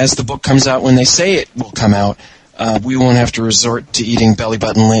long as the book comes out when they say it will come out, we won't have to resort to eating belly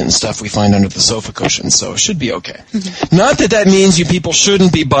button lint and stuff we find under the sofa cushions, so it should be okay. Not that means you people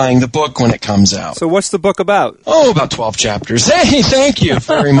shouldn't be buying the book when it comes out. So what's the book about? Oh, about 12 chapters. Hey, thank you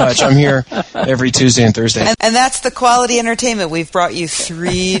very much. I'm here every Tuesday and Thursday. And that's the quality entertainment we've brought you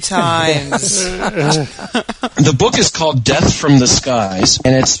 3 times. The book is called Death from the Skies,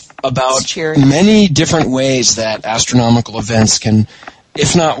 and it's about many different ways that astronomical events can,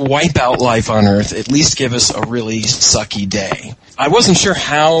 if not wipe out life on Earth, at least give us a really sucky day. I wasn't sure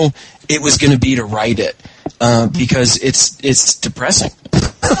how it was going to be to write it, because it's depressing.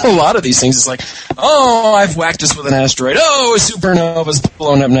 A lot of these things, it's like, oh, I've whacked us with an asteroid. Oh, a supernova's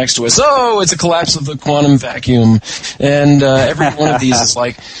blown up next to us. Oh, it's a collapse of the quantum vacuum. And every one of these is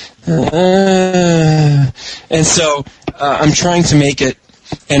like, and so I'm trying to make it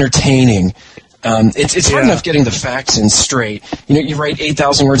entertaining. It's hard enough getting the facts in straight. You write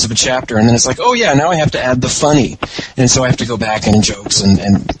 8,000 words of a chapter, and then it's like, oh yeah, now I have to add the funny, and so I have to go back in jokes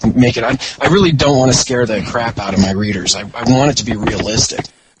and make it. I really don't want to scare the crap out of my readers. I want it to be realistic.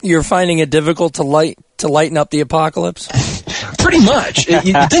 You're finding it difficult to lighten up the apocalypse? Pretty much.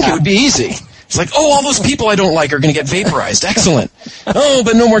 You'd think it would be easy. It's like, oh, all those people I don't like are going to get vaporized. Excellent. Oh,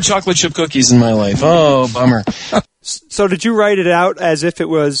 but no more chocolate chip cookies in my life. Oh, bummer. So did you write it out as if it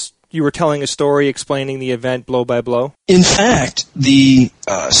was you were telling a story explaining the event blow by blow? In fact, the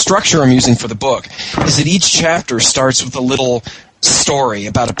structure I'm using for the book is that each chapter starts with a little story,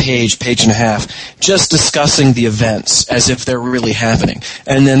 about a page and a half, just discussing the events as if they're really happening.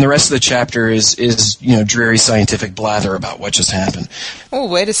 And then the rest of the chapter is dreary scientific blather about what just happened. Oh,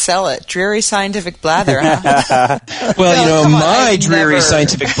 way to sell it. Dreary scientific blather, huh? Well, my dreary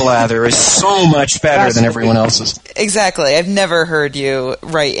scientific blather is so much better than everyone else's. Exactly. I've never heard you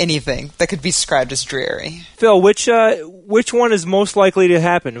write anything that could be described as dreary. Phil, which one is most likely to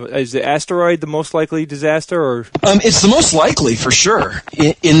happen? Is the asteroid the most likely disaster, or? It's the most likely, for sure,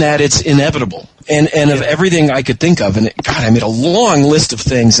 in that it's inevitable. And of everything I could think of, and I made a long list of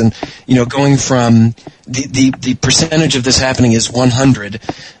things, and going from the percentage of this happening is 100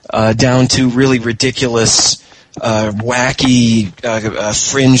 down to really ridiculous, wacky,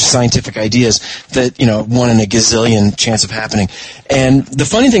 fringe scientific ideas that 1 in a gazillion chance of happening. And the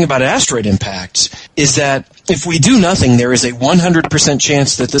funny thing about asteroid impacts is that if we do nothing, there is a 100%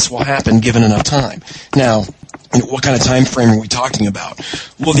 chance that this will happen given enough time. Now, what kind of time frame are we talking about?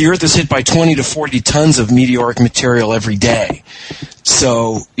 Well, the Earth is hit by 20 to 40 tons of meteoric material every day.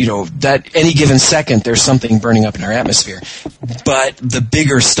 So, that any given second, there's something burning up in our atmosphere. But the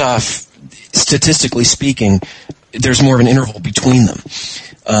bigger stuff, statistically speaking, there's more of an interval between them.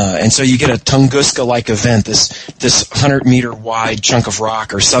 And so you get a Tunguska-like event, this 100-meter wide chunk of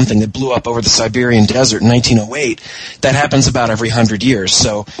rock or something that blew up over the Siberian desert in 1908. That happens about every 100 years.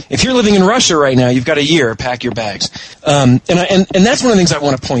 So if you're living in Russia right now, you've got a year. Pack your bags. And that's one of the things I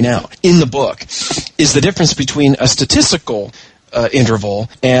want to point out in the book is the difference between a statistical interval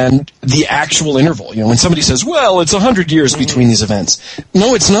and the actual interval. When somebody says, well, it's 100 years between these events.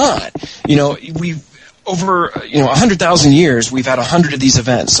 No, it's not. Over 100,000 years, we've had 100 of these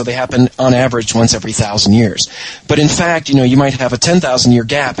events, so they happen on average once every 1,000 years. But in fact, you might have a 10,000-year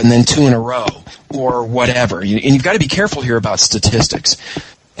gap and then 2 in a row, or whatever. And you've got to be careful here about statistics.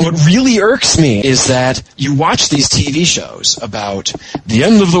 What really irks me is that you watch these TV shows about the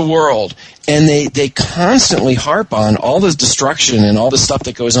end of the world, and they constantly harp on all this destruction and all the stuff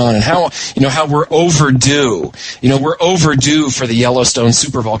that goes on, and how we're overdue. We're overdue for the Yellowstone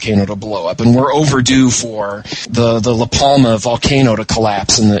supervolcano to blow up, and we're overdue for the La Palma volcano to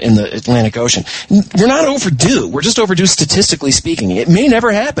collapse in the Atlantic Ocean. We're not overdue. We're just overdue statistically speaking. It may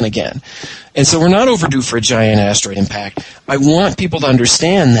never happen again. And so we're not overdue for a giant asteroid impact. I want people to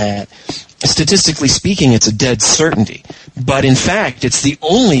understand that, statistically speaking, it's a dead certainty. But in fact, it's the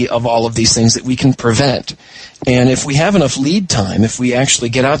only of all of these things that we can prevent. And if we have enough lead time, if we actually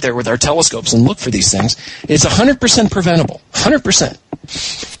get out there with our telescopes and look for these things, it's 100% preventable.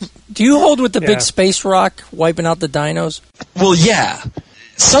 100%. Do you hold with the big space rock wiping out the dinos? Well, yeah.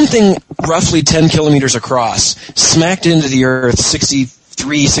 Something roughly 10 kilometers across smacked into the Earth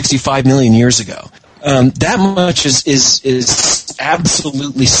 65 million years ago. That much is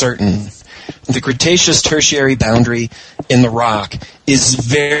absolutely certain. The Cretaceous-Tertiary boundary in the rock is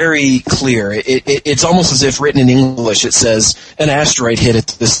very clear. It's almost as if written in English it says, an asteroid hit at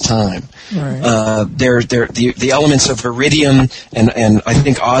this time. Right. The elements of iridium and I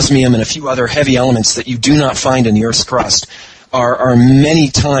think osmium and a few other heavy elements that you do not find in the Earth's crust are many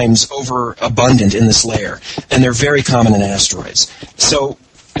times overabundant in this layer, and they're very common in asteroids. So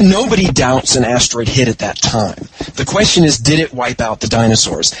nobody doubts an asteroid hit at that time. The question is, did it wipe out the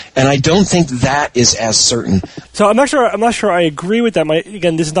dinosaurs? And I don't think that is as certain. So I'm not sure I agree with that.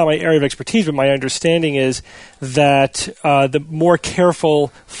 Again, this is not my area of expertise, but my understanding is that the more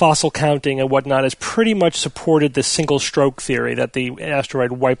careful fossil counting and whatnot has pretty much supported the single stroke theory that the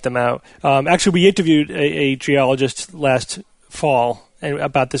asteroid wiped them out. Actually, we interviewed a geologist last fall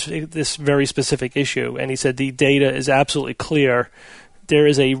about this very specific issue, and he said the data is absolutely clear. There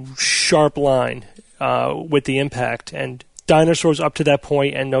is a sharp line with the impact, and dinosaurs up to that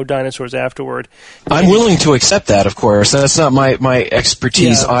point and no dinosaurs afterward. I'm willing to accept that, of course. That's not my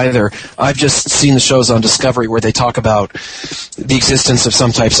expertise either. I've just seen the shows on Discovery where they talk about the existence of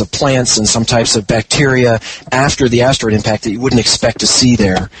some types of plants and some types of bacteria after the asteroid impact that you wouldn't expect to see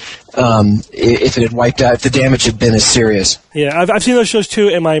there. If it had wiped out, if the damage had been as serious. Yeah, I've seen those shows too,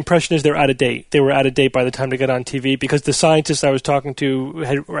 and my impression is they're out of date. They were out of date by the time they got on TV because the scientists I was talking to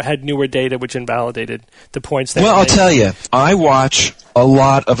had newer data which invalidated the points that. Well, I'll tell you, I watch a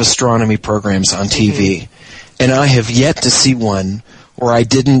lot of astronomy programs on TV, and I have yet to see one where I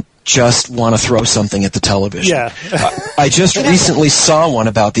didn't just want to throw something at the television. Yeah. I just recently saw one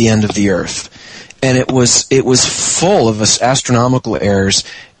about the end of the Earth, and it was full of astronomical errors.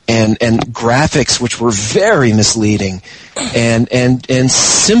 And graphics which were very misleading and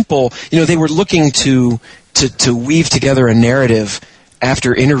simple. You know, they were looking to weave together a narrative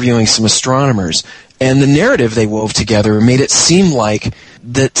after interviewing some astronomers, and the narrative they wove together made it seem like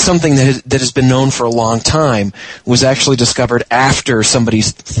that something that has been known for a long time was actually discovered after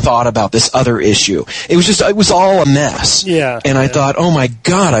somebody's thought about this other issue. It was all a mess. Yeah. And I thought, oh my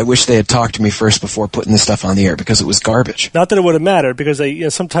God, I wish they had talked to me first before putting this stuff on the air because it was garbage. Not that it would have mattered because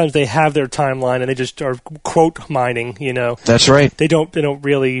sometimes they have their timeline and they just are quote mining, That's right. They don't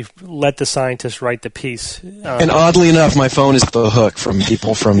production let the scientists write the piece. And oddly enough, my phone is the hook from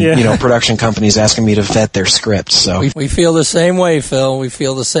people from production companies asking me to vet their scripts. So we feel the same way, Phil. We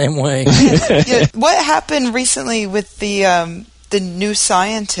feel the same way. What happened recently with the New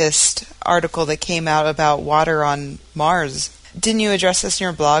Scientist article that came out about water on Mars? Didn't you address this in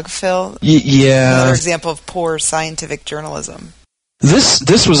your blog, Phil? Yeah. Another example of poor scientific journalism.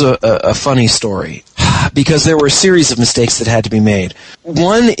 This was a funny story because there were a series of mistakes that had to be made.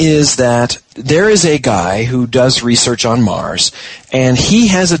 One is that there is a guy who does research on Mars, and he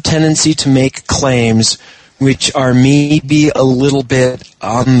has a tendency to make claims which are maybe a little bit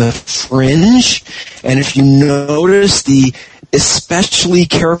on the fringe. And if you notice the especially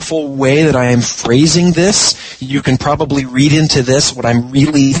careful way that I am phrasing this, you can probably read into this what I'm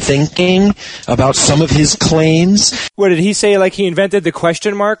really thinking about some of his claims. What did he say, like he invented the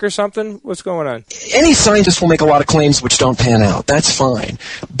question mark or something? What's going on? Any scientist will make a lot of claims which don't pan out. That's fine.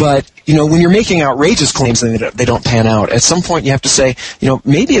 But, when you're making outrageous claims and they don't pan out, at some point you have to say,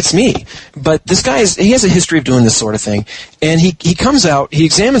 maybe it's me. But this guy he has a history of doing this sort of thing. And he comes out, he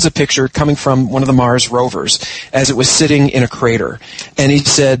examines a picture coming from one of the Mars rovers as it was sitting in a crater. And he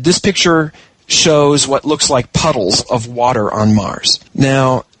said, this picture shows what looks like puddles of water on Mars.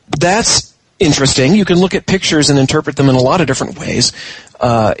 Now, that's interesting. You can look at pictures and interpret them in a lot of different ways.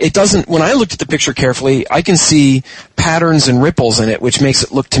 When I looked at the picture carefully, I can see patterns and ripples in it, which makes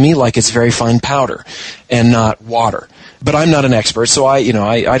it look to me like it's very fine powder and not water. But I'm not an expert, so I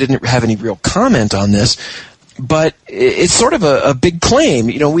didn't have any real comment on this. But it's sort of a big claim.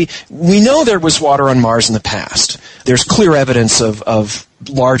 We know there was water on Mars in the past. There's clear evidence of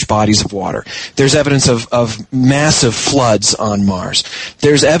large bodies of water. There's evidence of massive floods on Mars.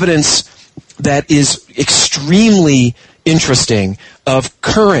 There's evidence that is extremely interesting of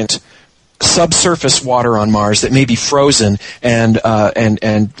current subsurface water on Mars that may be frozen and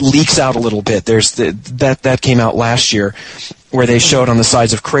leaks out a little bit. There's that came out last year, where they showed on the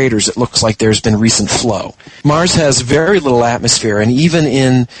sides of craters it looks like there's been recent flow. Mars has very little atmosphere, and even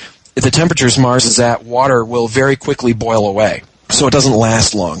in the temperatures Mars is at, water will very quickly boil away. So it doesn't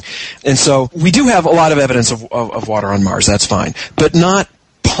last long. And so we do have a lot of evidence of water on Mars, that's fine. But not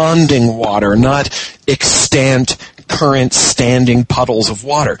ponding water, not extant, current, standing puddles of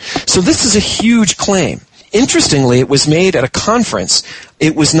water. So this is a huge claim. Interestingly, it was made at a conference.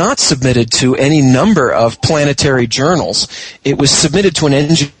 It was not submitted to any number of planetary journals. It was submitted to an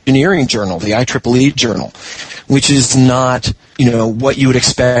engineering journal, the IEEE journal, which is not, what you would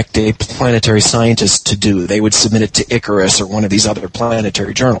expect a planetary scientist to do. They would submit it to Icarus or one of these other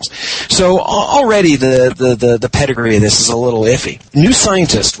planetary journals. So already the pedigree of this is a little iffy. New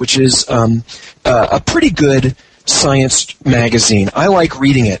Scientist, which is a pretty good science magazine. I like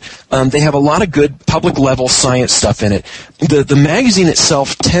reading it. They have a lot of good public-level science stuff in it. The magazine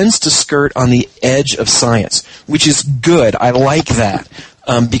itself tends to skirt on the edge of science, which is good. I like that.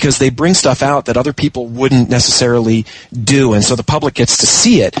 Because they bring stuff out that other people wouldn't necessarily do, and so the public gets to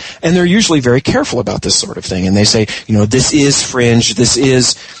see it. And they're usually very careful about this sort of thing. And they say, this is fringe, this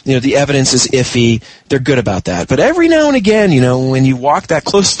is, the evidence is iffy. They're good about that. But every now and again, when you walk that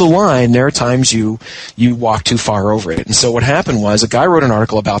close to the line, there are times you walk too far over it. And so what happened was, a guy wrote an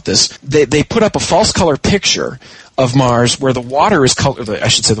article about this. They put up a false color picture of Mars where the water is colored, I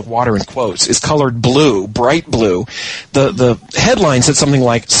should say the water in quotes, is colored blue, bright blue. The headline said something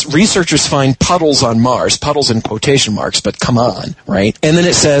like, researchers find puddles on Mars, puddles in quotation marks, but come on, right? And then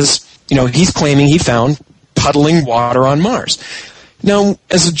it says, he's claiming he found puddling water on Mars. Now,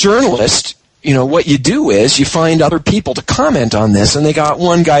 as a journalist, what you do is you find other people to comment on this, and they got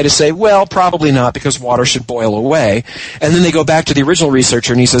one guy to say, well, probably not, because water should boil away. And then they go back to the original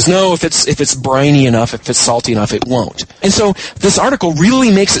researcher, and he says, no, if it's briny enough, if it's salty enough, it won't. And so this article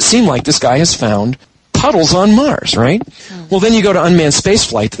really makes it seem like this guy has found puddles on Mars, right? Well, then you go to Unmanned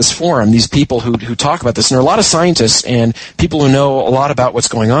Spaceflight, this forum, these people who talk about this, and there are a lot of scientists and people who know a lot about what's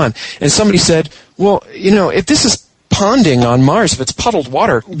going on. And somebody said, well, if this is ponding on Mars, if it's puddled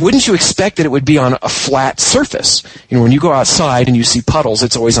water, wouldn't you expect that it would be on a flat surface? When you go outside and you see puddles,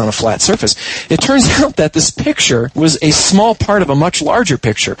 it's always on a flat surface. It turns out that this picture was a small part of a much larger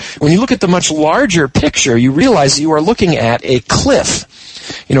picture. When you look at the much larger picture, you realize you are looking at a cliff.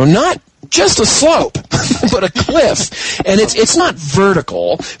 Not just a slope, but a cliff. And it's not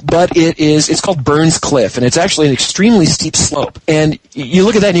vertical, but it's called Burns Cliff, and it's actually an extremely steep slope. And you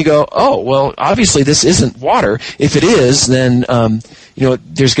look at that and you go, oh, well, obviously this isn't water. If it is, then,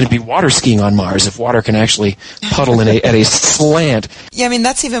 there's going to be water skiing on Mars if water can actually puddle at a slant. Yeah,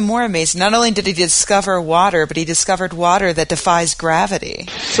 that's even more amazing. Not only did he discover water, but he discovered water that defies gravity.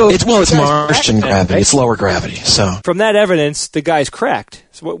 So it's Martian gravity. Right? It's lower gravity. So from that evidence, the guy's cracked.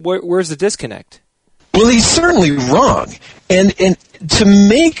 So where's the disconnect? Well, he's certainly wrong. And to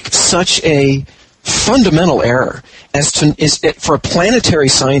make such a fundamental error is for a planetary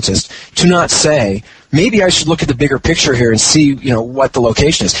scientist to not say, maybe I should look at the bigger picture here and see, what the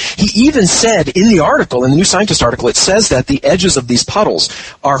location is. He even said in the article, in the New Scientist article, it says that the edges of these puddles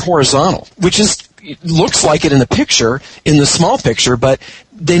are horizontal, which looks like it in the picture, in the small picture, but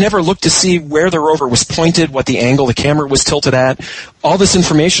they never looked to see where the rover was pointed, what the angle the camera was tilted at. All this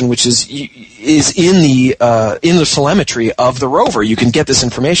information, which is in the telemetry of the rover, you can get this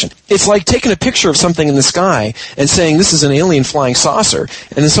information. It's like taking a picture of something in the sky and saying this is an alien flying saucer,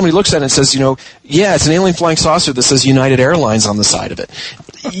 and then somebody looks at it and says, yeah, it's an alien flying saucer that says United Airlines on the side of it.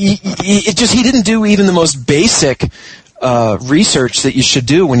 He didn't do even the most basic research that you should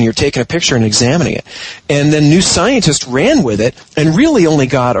do when you're taking a picture and examining it. And then New Scientist ran with it and really only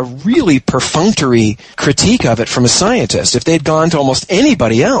got a really perfunctory critique of it from a scientist. If they'd gone to almost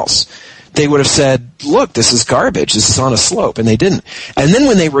anybody else, they would have said, look, this is garbage, this is on a slope, and they didn't. And then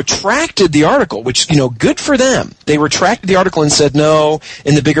when they retracted the article, which, good for them, they retracted the article and said, no,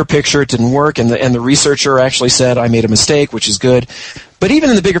 in the bigger picture it didn't work, and the researcher actually said, I made a mistake, which is good. But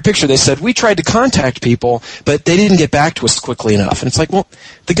even in the bigger picture, they said, we tried to contact people, but they didn't get back to us quickly enough. And it's like, well,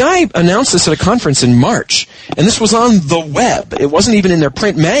 the guy announced this at a conference in March, and this was on the web. It wasn't even in their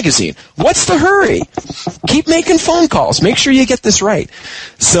print magazine. What's the hurry? Keep making phone calls. Make sure you get this right.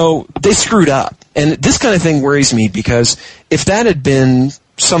 So they screwed up. And this kind of thing worries me, because if that had been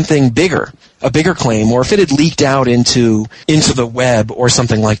something bigger, a bigger claim, or if it had leaked out into the web or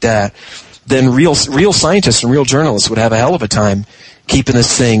something like that, then real scientists and real journalists would have a hell of a time keeping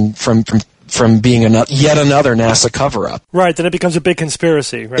this thing from from being yet another NASA cover-up. Right, then it becomes a big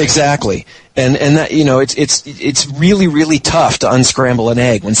conspiracy. Right? Exactly, and that, it's really, really tough to unscramble an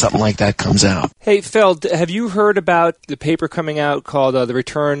egg when something like that comes out. Hey, Phil, have you heard about the paper coming out called The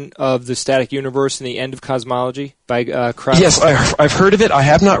Return of the Static Universe and the End of Cosmology by Krauss? Yes, I've heard of it. I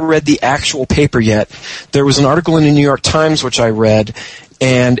have not read the actual paper yet. There was an article in the New York Times which I read,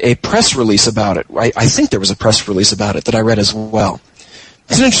 and a press release about it. I think there was a press release about it that I read as well.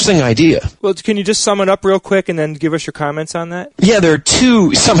 It's an interesting idea. Well, can you just sum it up real quick and then give us your comments on that? Yeah, there are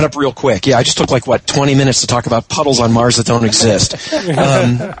two. Sum it up real quick. Yeah, I just took 20 minutes to talk about puddles on Mars that don't exist.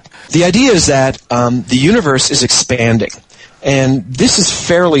 The idea is that the universe is expanding. And this is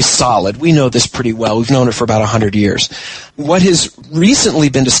fairly solid. We know this pretty well. We've known it for about 100 years. What has recently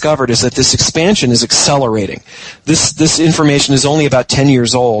been discovered is that this expansion is accelerating. This information is only about 10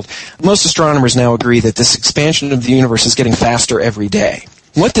 years old. Most astronomers now agree that this expansion of the universe is getting faster every day.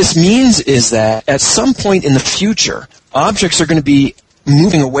 What this means is that at some point in the future, objects are going to be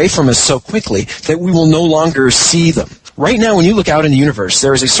moving away from us so quickly that we will no longer see them. Right now, when you look out in the universe,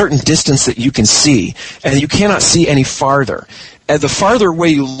 there is a certain distance that you can see, and you cannot see any farther. And the farther away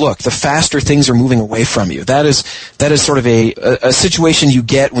you look, the faster things are moving away from you. That is sort of a situation you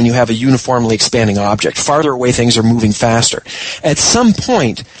get when you have a uniformly expanding object. Farther away, things are moving faster. At some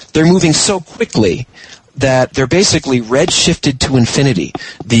point, they're moving so quickly that they're basically redshifted to infinity.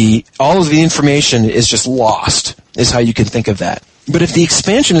 All of the information is just lost, is how you can think of that. But if the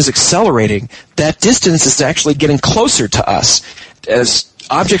expansion is accelerating, that distance is actually getting closer to us. As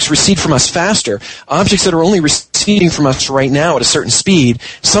objects recede from us faster, objects that are only receding from us right now at a certain speed,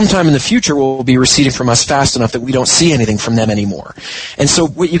 sometime in the future will be receding from us fast enough that we don't see anything from them anymore. And so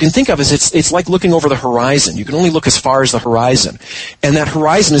what you can think of is it's like looking over the horizon. You can only look as far as the horizon. And that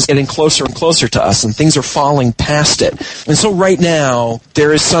horizon is getting closer and closer to us, and things are falling past it. And so right now,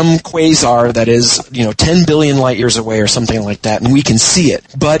 there is some quasar that is, 10 billion light years away or something like that, and we can see it.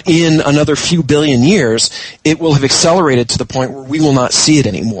 But in another few billion years, it will have accelerated to the point where we will not see it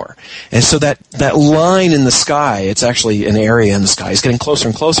anymore. And so that line in the sky, it's actually an area in the sky, is getting closer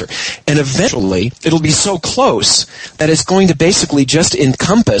and closer. And eventually, it'll be so close that it's going to basically just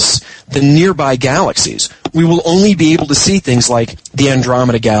encompass the nearby galaxies. We will only be able to see things like the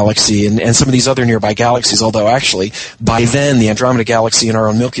Andromeda Galaxy and some of these other nearby galaxies, although actually, by then, the Andromeda Galaxy and our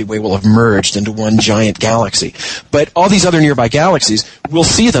own Milky Way will have merged into one giant galaxy. But all these other nearby galaxies, we'll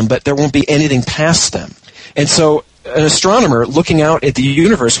see them, but there won't be anything past them. And so an astronomer looking out at the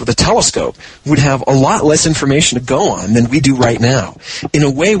universe with a telescope would have a lot less information to go on than we do right now. In a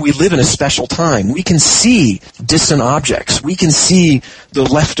way, we live in a special time. We can see distant objects. We can see the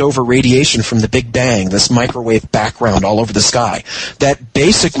leftover radiation from the Big Bang, this microwave background all over the sky, that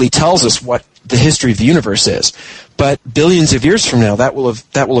basically tells us what the history of the universe is. But billions of years from now, that will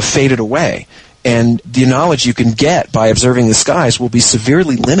have faded away. And the knowledge you can get by observing the skies will be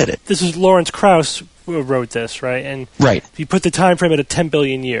severely limited. This is Lawrence Krauss who wrote this, right? And right. You put the time frame at 10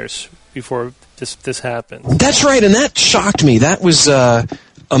 billion years before this happened. That's right, and that shocked me. That was a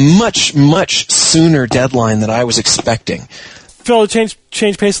much, much sooner deadline than I was expecting. Phil, to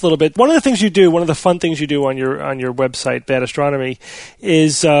change pace a little bit, one of the fun things you do on your website, Bad Astronomy,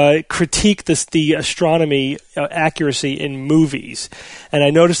 is critique the astronomy accuracy in movies. And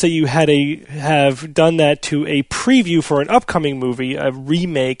I noticed that you have done that to a preview for an upcoming movie, a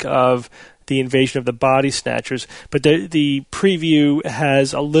remake of The Invasion of the Body Snatchers, but the preview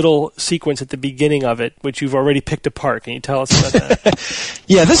has a little sequence at the beginning of it, which you've already picked apart. Can you tell us about that?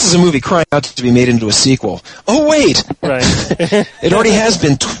 Yeah, this is a movie crying out to be made into a sequel. Oh, wait! Right. It already has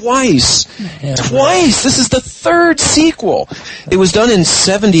been twice. Yeah, twice! Right. This is the third sequel. It was done in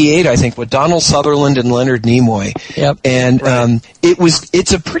 1978, I think, with Donald Sutherland and Leonard Nimoy. Yep. And right.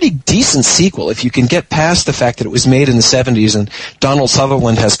 It's a pretty decent sequel if you can get past the fact that it was made in the 70s and Donald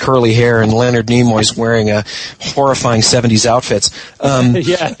Sutherland has curly hair and Leonard Nimoy's wearing a horrifying 70s outfits.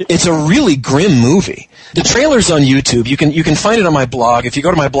 Yeah. It's a really grim movie. The trailer's on YouTube. You can find it on my blog. If you go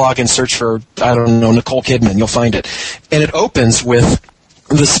to my blog and search for, I don't know, Nicole Kidman, you'll find it. And it opens with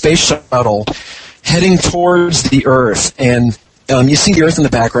the space shuttle heading towards the Earth. And you see the Earth in the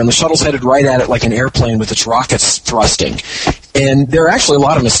background. The shuttle's headed right at it like an airplane with its rockets thrusting. And there are actually a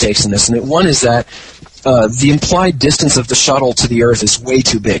lot of mistakes in this. And one is that the implied distance of the shuttle to the Earth is way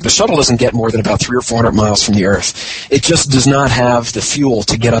too big. The shuttle doesn't get more than about 300 or 400 miles from the Earth. It just does not have the fuel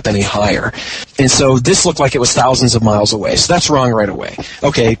to get up any higher. And so this looked like it was thousands of miles away. So that's wrong right away.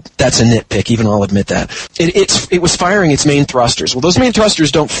 Okay, that's a nitpick, even I'll admit that. It was firing its main thrusters. Well, those main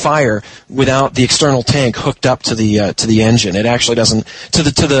thrusters don't fire without the external tank hooked up to the engine. It actually doesn't, to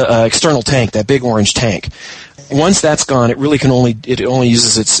the external tank, that big orange tank. Once that's gone, it only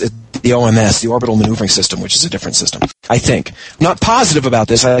uses its the OMS, the Orbital Maneuvering System, which is a different system. I think. I'm not positive about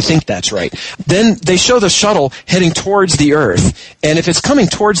this. I think that's right. Then they show the shuttle heading towards the Earth, and if it's coming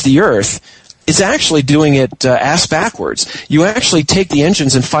towards the Earth, it's actually doing it ass backwards. You actually take the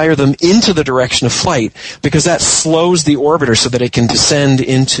engines and fire them into the direction of flight because that slows the orbiter so that it can descend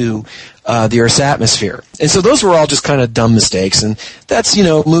into the Earth's atmosphere. And so those were all just kind of dumb mistakes, and that's,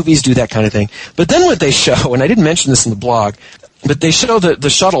 movies do that kind of thing. But then what they show, and I didn't mention this in the blog, but they show the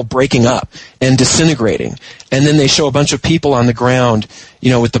shuttle breaking up and disintegrating, and then they show a bunch of people on the ground,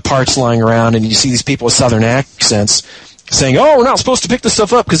 with the parts lying around, and you see these people with southern accents saying, "Oh, we're not supposed to pick this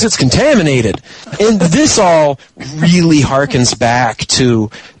stuff up because it's contaminated." And this all really harkens back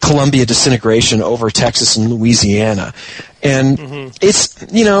to Columbia disintegration over Texas and Louisiana. And it's,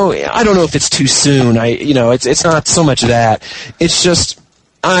 I don't know if it's too soon. It's not so much that. It's just,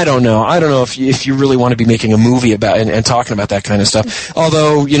 I don't know. I don't know if you really want to be making a movie about and talking about that kind of stuff.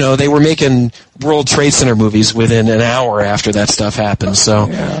 Although, they were making World Trade Center movies within an hour after that stuff happened. So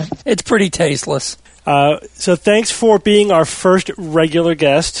yeah. It's pretty tasteless. So thanks for being our first regular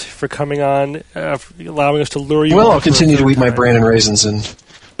guest, for coming on, for allowing us to lure you. Well, I'll continue to eat my bran and raisins and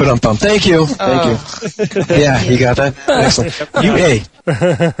ba-dum-bum. Thank you. Thank you. Yeah, you got that?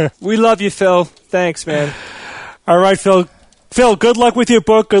 Excellent. We love you, Phil. Thanks, man. All right, Phil. Phil, good luck with your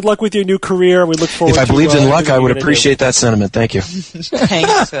book. Good luck with your new career. We look forward to If I believed in luck, I would appreciate that sentiment. Thank you.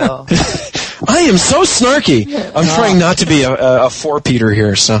 Thanks, Phil. I am so snarky. I'm trying not to be a four-peter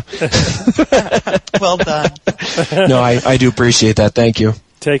here, so. Well done. No, I do appreciate that. Thank you.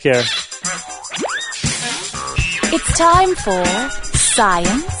 Take care. It's time for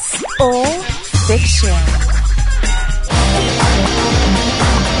Science or Fiction.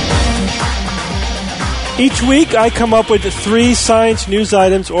 Each week, I come up with 3 science news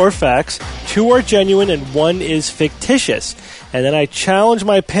items or facts. 2 are genuine and 1 is fictitious. And then I challenge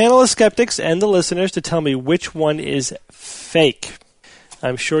my panel of skeptics and the listeners to tell me which one is fake.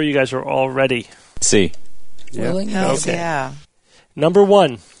 I'm sure you guys are all ready. See. Willing? Okay. Yeah. Number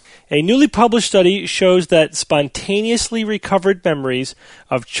 1. A newly published study shows that spontaneously recovered memories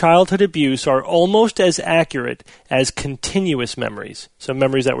of childhood abuse are almost as accurate as continuous memories. So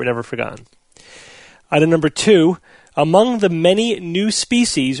memories that were never forgotten. Item number 2, among the many new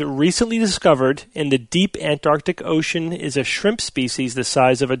species recently discovered in the deep Antarctic Ocean is a shrimp species the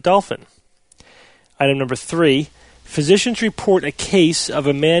size of a dolphin. Item number 3, physicians report a case of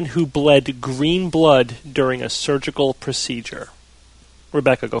a man who bled green blood during a surgical procedure.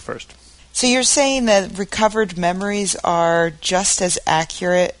 Rebecca, go first. So you're saying that recovered memories are just as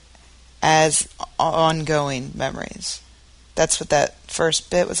accurate as ongoing memories? That's what that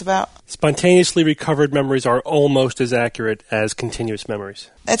first bit was about? Spontaneously recovered memories are almost as accurate as continuous memories.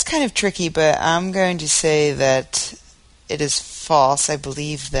 That's kind of tricky, but I'm going to say that it is false. I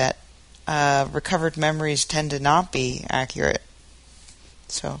believe that recovered memories tend to not be accurate.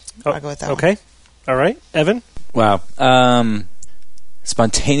 So I'll go with that one. Okay. All right. Evan? Wow.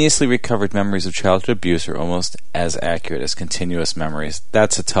 Spontaneously recovered memories of childhood abuse are almost as accurate as continuous memories.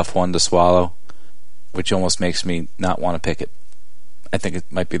 That's a tough one to swallow, which almost makes me not want to pick it. I think it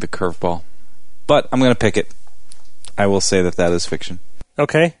might be the curveball. But I'm going to pick it. I will say that is fiction.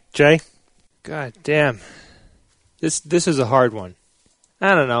 Okay. Jay? God damn. This is a hard one.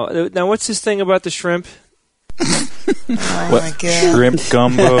 I don't know. Now, what's this thing about the shrimp? Oh what? my God. Shrimp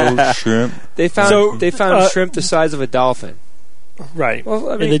gumbo, shrimp. They found shrimp the size of a dolphin. Right. Well,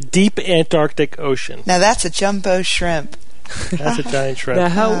 I mean, in the deep Antarctic Ocean. Now that's a jumbo shrimp. That's a giant shrimp.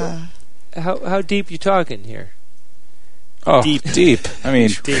 now, how deep you talking here? Oh, deep. I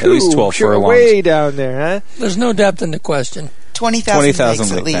mean, at least 12 furlongs. Way down there, huh? There's no depth in the question.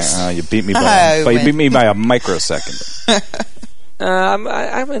 20,000 at least. You beat me by a microsecond.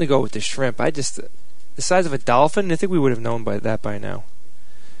 I'm going to go with the shrimp. The size of a dolphin. I think we would have known by now.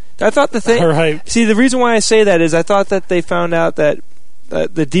 I thought the thing. All right. See, the reason why I say that is I thought that they found out that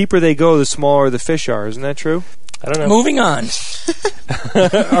the deeper they go, the smaller the fish are. Isn't that true? I don't know. Moving on.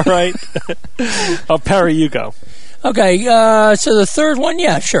 All right. Perry, you go. Okay, so the third one,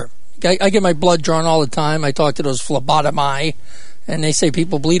 yeah, sure. I get my blood drawn all the time. I talk to those phlebotomi, and they say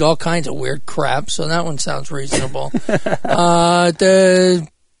people bleed all kinds of weird crap, so that one sounds reasonable. The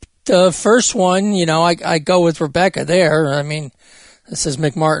first one, I go with Rebecca there. I mean, this is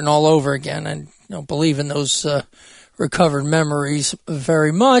McMartin all over again. I don't believe in those recovered memories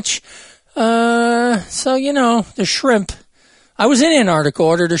very much. So, the shrimp. I was in Antarctica,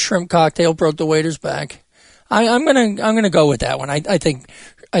 ordered a shrimp cocktail, broke the waiter's back. I'm gonna go with that one. I think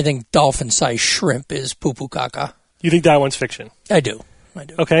dolphin-sized shrimp is poo-poo caca. You think that one's fiction? I do.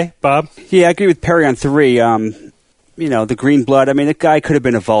 Okay, Bob? Yeah, I agree with Perry on 3. the green blood. I mean, the guy could have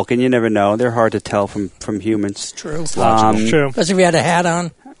been a Vulcan. You never know. They're hard to tell from humans. True. True. Especially if he had a hat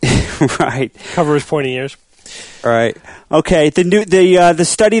on. Right. Cover his pointy ears. All right. Okay. The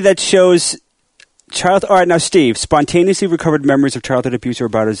study that shows all right, now, Steve, spontaneously recovered memories of childhood abuse are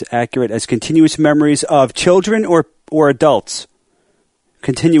about as accurate as continuous memories of children or adults?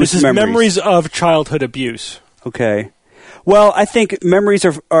 Continuous this is memories of childhood abuse. Okay. Well, I think memories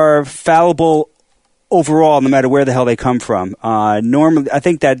are fallible overall, no matter where the hell they come from. Normally, I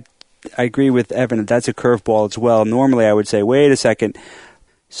think that I agree with Evan. That's a curveball as well. Normally, I would say, wait a second.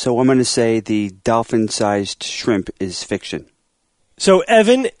 So I'm going to say the dolphin-sized shrimp is fiction. So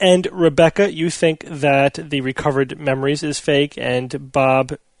Evan and Rebecca, you think that the recovered memories is fake, and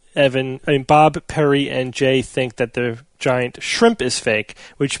Bob, Perry, and Jay think that the giant shrimp is fake,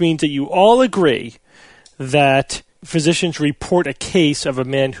 which means that you all agree that physicians report a case of a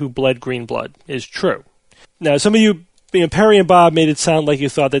man who bled green blood is true. Now, some of you, Perry and Bob made it sound like you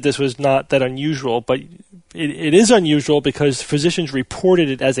thought that this was not that unusual, but it is unusual because physicians reported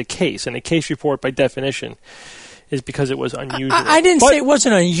it as a case, and a case report by definition is because it was unusual. I didn't say it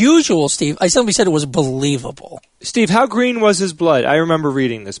wasn't unusual, Steve. I simply said it was believable. Steve, how green was his blood? I remember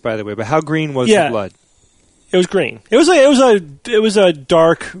reading this, by the way, but how green was the blood? It was green. It was a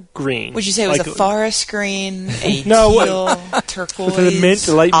dark green. Would you say it was a forest green, a no, teal, turquoise, the mint,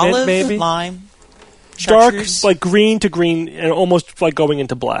 light olive, mint, maybe lime, dark, chartreuse? like green to green, and almost like going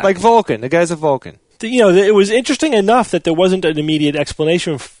into black. Like Vulcan. The guy's a Vulcan. It was interesting enough that there wasn't an immediate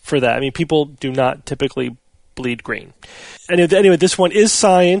explanation for that. I mean, people do not typically bleed green. Anyway, this one is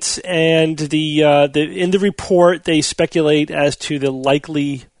science, and in the report they speculate as to the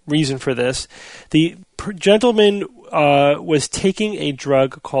likely reason for this. The gentleman was taking a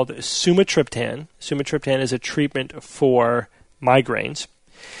drug called sumatriptan. Sumatriptan is a treatment for migraines.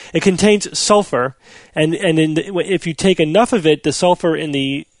 It contains sulfur, and if you take enough of it, the sulfur in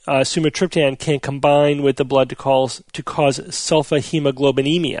the sumatriptan can combine with the blood to cause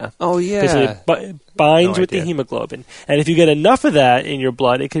sulfahemoglobinemia. Oh, yeah. Basically, it binds with the hemoglobin. And if you get enough of that in your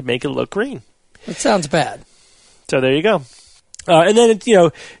blood, it could make it look green. That sounds bad. So there you go. And then,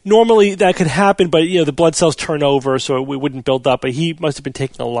 normally that could happen, but, the blood cells turn over, so it wouldn't build up. But he must have been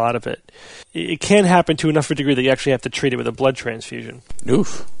taking a lot of it. It can happen to enough of a degree that you actually have to treat it with a blood transfusion.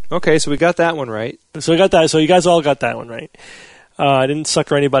 Oof. Okay, so we got that one right. So we got that. So you guys all got that one right. I didn't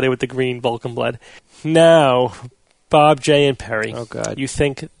sucker anybody with the green Vulcan blood. Now, Bob, Jay, and Perry. Oh, God. You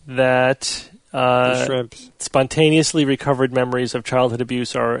think that The shrimps. Spontaneously recovered memories of childhood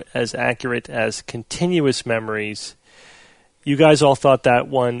abuse are as accurate as continuous memories. You guys all thought that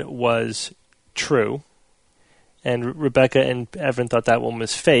one was true. And Rebecca and Evan thought that one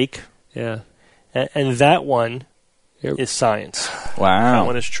was fake. Yeah. And that one is science. Wow. That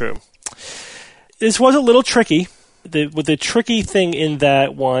one is true. This was a little tricky. The tricky thing in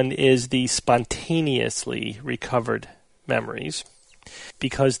that one is the spontaneously recovered memories,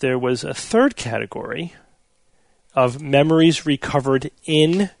 because there was a third category of memories recovered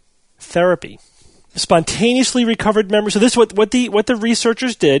in therapy. Spontaneously recovered memories. So this what the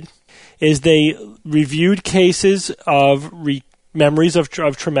researchers did is they reviewed cases of memories of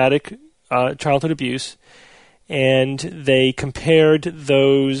traumatic childhood abuse, and they compared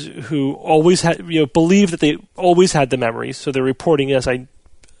those who always had, believed that they always had the memories. So they're reporting, yes, I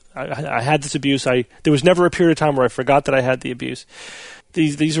had this abuse. There was never a period of time where I forgot that I had the abuse.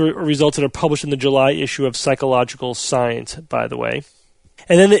 These are results that are published in the July issue of Psychological Science, by the way.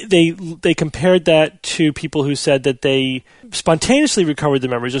 And then they compared that to people who said that they spontaneously recovered the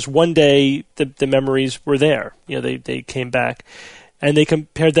memories. Just one day, the memories were there. They came back. And they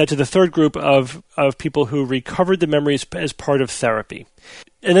compared that to the third group of people who recovered the memories as part of therapy.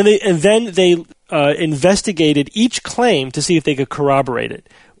 And then they investigated each claim to see if they could corroborate it.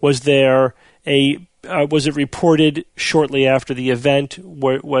 Was there was it reported shortly after the event?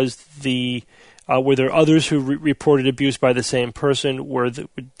 Were there others who reported abuse by the same person? Was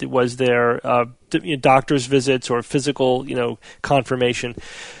there doctor's visits or physical confirmation?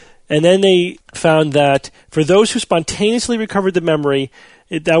 And then they found that for those who spontaneously recovered the memory,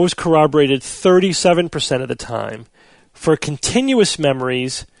 that was corroborated 37% of the time. For continuous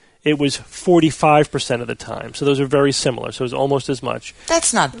memories, it was 45% of the time. So those are very similar. So it was almost as much.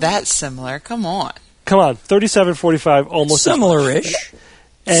 That's not that similar. Come on. 37, 45, almost similar-ish.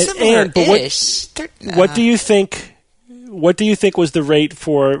 Similar-ish. What do you think? What do you think was the rate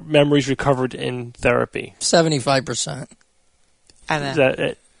for memories recovered in therapy? 75%. I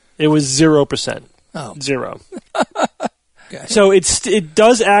know. It was 0%. Oh. 0. Okay. So it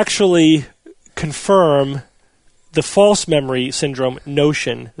does actually confirm the false memory syndrome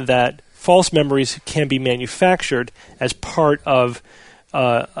notion that false memories can be manufactured as part of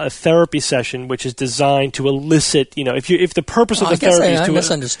a therapy session, which is designed to elicit, if the purpose of the therapy is to... I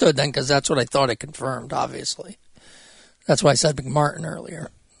misunderstood then, because that's what I thought it confirmed, obviously. That's why I said McMartin earlier.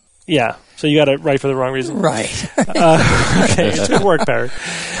 Yeah, so you got it right for the wrong reason. Right. Okay, it's good work, Barry.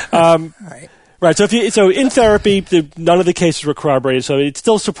 Right. So in therapy, none of the cases were corroborated. So it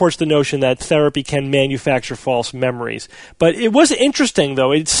still supports the notion that therapy can manufacture false memories. But it was interesting,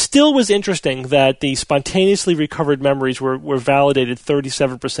 though. It still was interesting that the spontaneously recovered memories were validated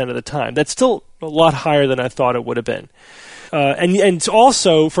 37% of the time. That's still a lot higher than I thought it would have been. And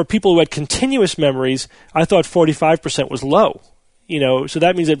also for people who had continuous memories, I thought 45% was low. So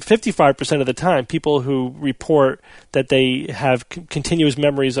that means that 55% of the time, people who report that they have continuous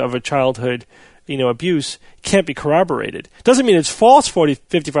memories of a childhood, abuse can't be corroborated. Doesn't mean it's false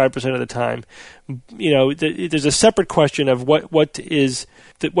 55% of the time. There's a separate question of what's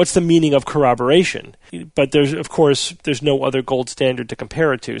the meaning of corroboration. But there's no other gold standard to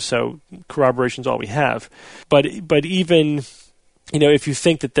compare it to. So corroboration is all we have. But even, if you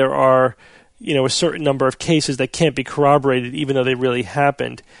think that there are, a certain number of cases that can't be corroborated, even though they really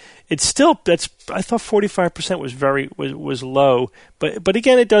happened, it's still I thought 45% was low, but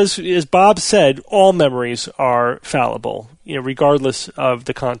again, it does, as Bob said, all memories are fallible, regardless of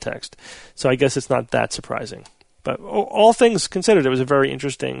the context. So I guess it's not that surprising. But all things considered, it was a very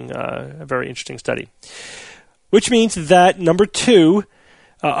interesting study. Which means that number 2.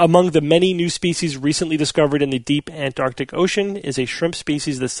 Among the many new species recently discovered in the deep Antarctic Ocean is a shrimp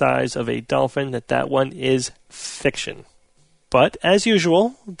species the size of a dolphin. That one is fiction. But, as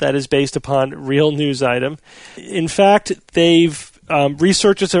usual, that is based upon real news item. In fact,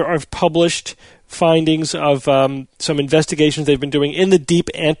 researchers have published findings of some investigations they've been doing in the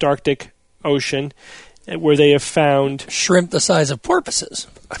deep Antarctic Ocean, where they have found... shrimp the size of porpoises.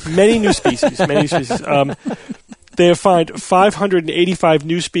 Many new species. They have found 585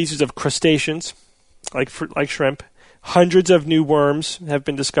 new species of crustaceans, like shrimp. Hundreds of new worms have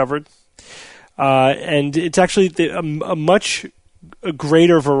been discovered. And it's actually a much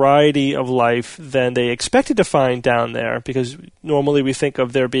greater variety of life than they expected to find down there, because normally we think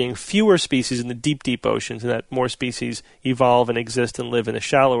of there being fewer species in the deep, deep oceans and that more species evolve and exist and live in the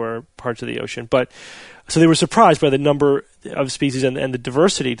shallower parts of the ocean. So they were surprised by the number of species and the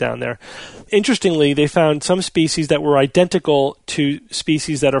diversity down there. Interestingly, they found some species that were identical to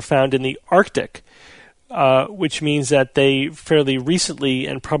species that are found in the Arctic, which means that they fairly recently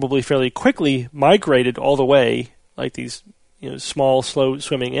and probably fairly quickly migrated all the way, like these small,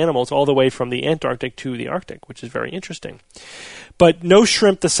 slow-swimming animals, all the way from the Antarctic to the Arctic, which is very interesting. But no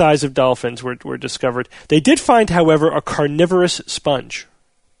shrimp the size of dolphins were discovered. They did find, however, a carnivorous sponge.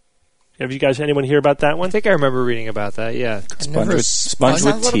 Have you guys, anyone hear about that one? I think I remember reading about that, yeah. Sponge with Sounds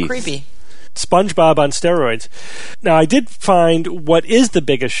a little teeth. creepy. SpongeBob on steroids. Now, I did find what is the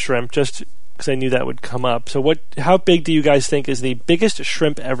biggest shrimp, just because I knew that would come up. So how big do you guys think is the biggest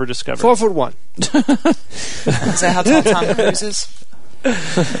shrimp ever discovered? 4'1". Is that how tall Tom Cruise is?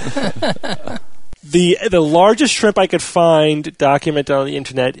 The largest shrimp I could find documented on the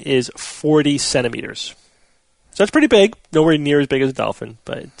internet is 40 centimeters. So that's pretty big. Nowhere near as big as a dolphin,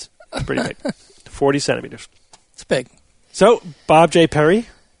 but it's pretty big. 40 centimeters. It's big. So, Bob J. Perry,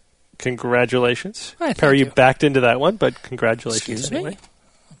 congratulations. Thank Perry, you you. backed into that one, but congratulations Excuse anyway. me.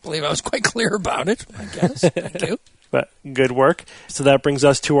 I believe I was quite clear about it, I guess. Thank you. But good work. So that brings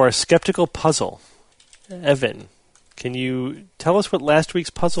us to our skeptical puzzle. Evan, can you tell us what last week's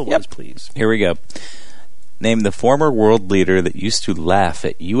puzzle was, please? Here we go. Name the former world leader that used to laugh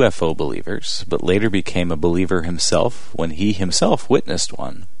at UFO believers, but later became a believer himself when he himself witnessed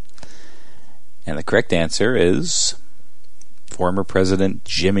one. And the correct answer is former President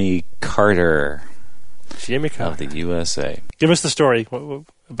Jimmy Carter. Jimmy Carter. Of the USA. Give us the story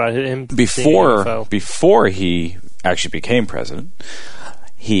about him Before he actually became president,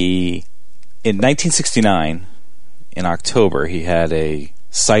 in 1969, in October, he had a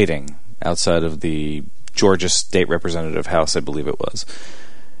sighting outside of the Georgia State Representative House, I believe it was.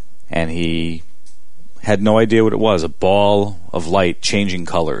 And he had no idea what it was. A ball of light changing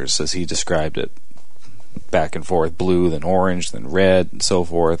colors, as he described it. Back and forth, blue, then orange, then red, and so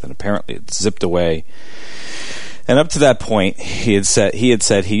forth. And apparently it zipped away. And up to that point, he had said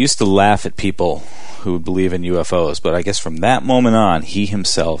he used to laugh at people who would believe in UFOs. But I guess from that moment on, he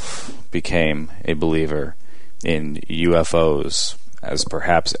himself became a believer in UFOs as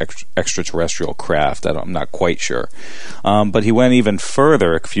perhaps extraterrestrial craft. I'm not quite sure. But he went even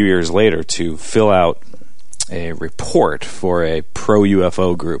further a few years later to fill out a report for a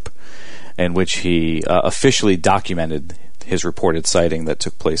pro-UFO group in which he officially documented his reported sighting that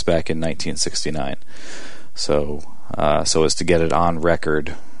took place back in 1969. So as to get it on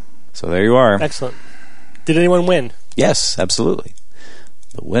record. So there you are. Excellent. Did anyone win? Yes, absolutely.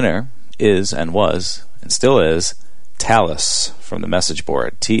 The winner is and was and still is Talus from the message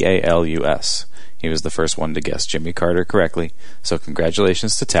board, Talus. He was the first one to guess Jimmy Carter correctly. So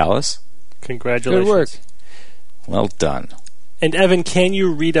congratulations to Talus. Congratulations. Good work. Well done. And Evan, can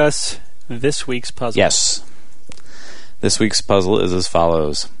you read us this week's puzzle? Yes. This week's puzzle is as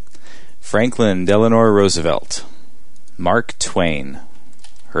follows. Franklin Delano Roosevelt, Mark Twain,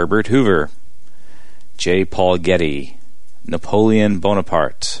 Herbert Hoover, J. Paul Getty, Napoleon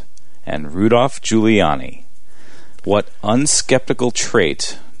Bonaparte, and Rudolph Giuliani. What unskeptical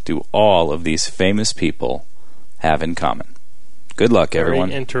trait do all of these famous people have in common? Good luck, everyone.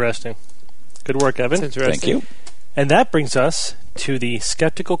 Very interesting. Good work, Evan. That's interesting. Thank you. And that brings us to the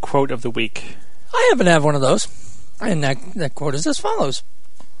skeptical quote of the week. I happen to have one of those. And that quote is as follows.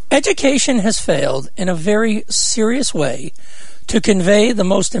 Education has failed in a very serious way to convey the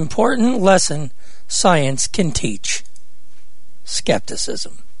most important lesson science can teach.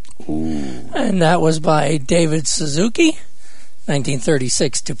 Skepticism. Ooh. And that was by David Suzuki,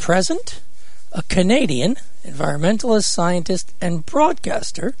 1936 to present, a Canadian environmentalist, scientist, and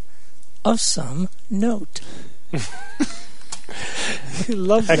broadcaster of some note.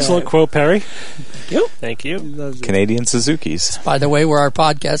 Love that. Excellent quote, Perry. Thank you. Thank you. Loves it. Canadian Suzuki's. By the way, where our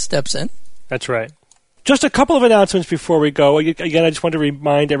podcast steps in. That's right. Just a couple of announcements before we go. Again, I just want to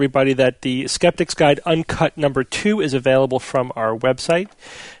remind everybody that the Skeptics Guide Uncut number 2 is available from our website.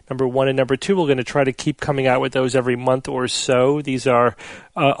 Number 1 and number 2, we're going to try to keep coming out with those every month or so. These are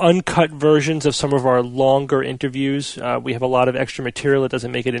uncut versions of some of our longer interviews. We have a lot of extra material that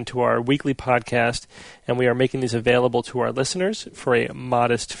doesn't make it into our weekly podcast, and we are making these available to our listeners for a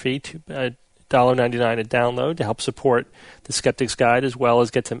modest fee, $1.99 a download, to help support the Skeptics Guide as well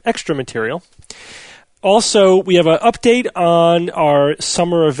as get some extra material. Also, we have an update on our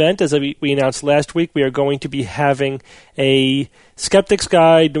summer event. As we announced last week, we are going to be having a Skeptics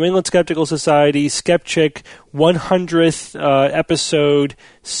Guide, New England Skeptical Society, Skepchick 100th episode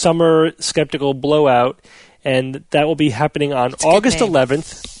summer skeptical blowout, and that will be happening on August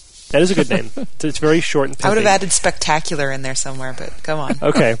 11th. That is a good name. It's very short and pithy. I would have added spectacular in there somewhere, but come on.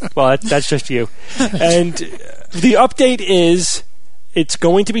 Okay, well, that's just you. And the update is it's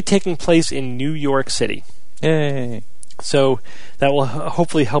going to be taking place in New York City. Yay. So that will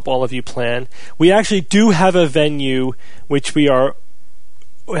hopefully help all of you plan. We actually do have a venue which we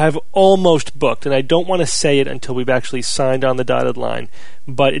have almost booked, and I don't want to say it until we've actually signed on the dotted line.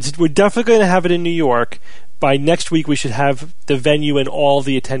 But we're definitely going to have it in New York. By next week, we should have the venue and all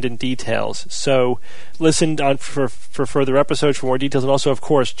the attendant details. So listen on for further episodes for more details, and also, of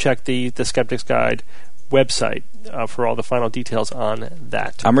course, check the Skeptics Guide website for all the final details on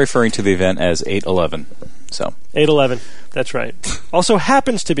that. I'm referring to the event as 8/11. So 8/11, that's right. Also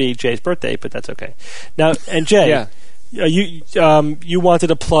happens to be Jay's birthday, but that's okay. Now, and Jay, Yeah. You wanted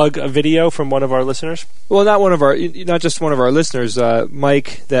to plug a video from one of our listeners? Well, not just one of our listeners.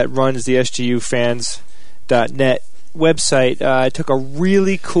 Mike, that runs the SGUfans.net website, took a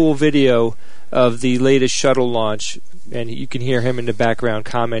really cool video of the latest shuttle launch, and you can hear him in the background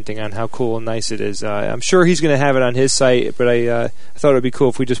commenting on how cool and nice it is. I'm sure he's going to have it on his site, but I thought it would be cool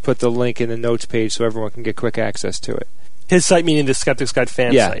if we just put the link in the notes page so everyone can get quick access to it. His site meaning the Skeptics Guide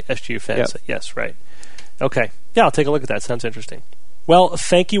fan Yeah. site, SGU fan Yep. site. Yes, right. Okay. Yeah, I'll take a look at that. Sounds interesting. Well,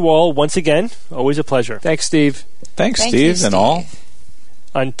 thank you all once again. Always a pleasure. Thanks, Steve. thanks, Thank Steve, you, and all.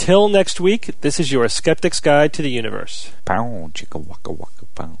 Until next week, this is your Skeptics Guide to the Universe. Pow, chicka, waka, waka,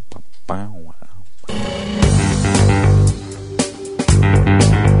 pow, pow, pow, wow.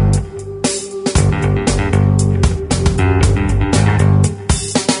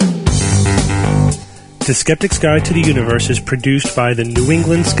 The Skeptics Guide to the Universe is produced by the New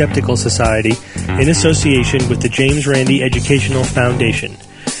England Skeptical Society in association with the James Randi Educational Foundation.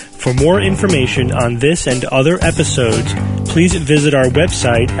 For more information on this and other episodes, please visit our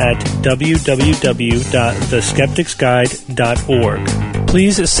website at www.theskepticsguide.org.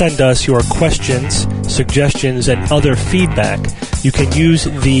 Please send us your questions, suggestions, and other feedback. You can use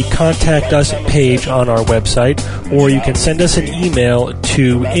the Contact Us page on our website, or you can send us an email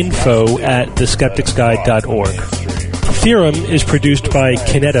to info@theskepticsguide.org. Theorem is produced by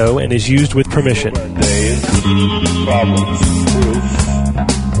Kineto and is used with permission. Days, problems, proof,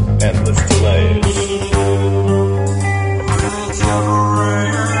 endless delays.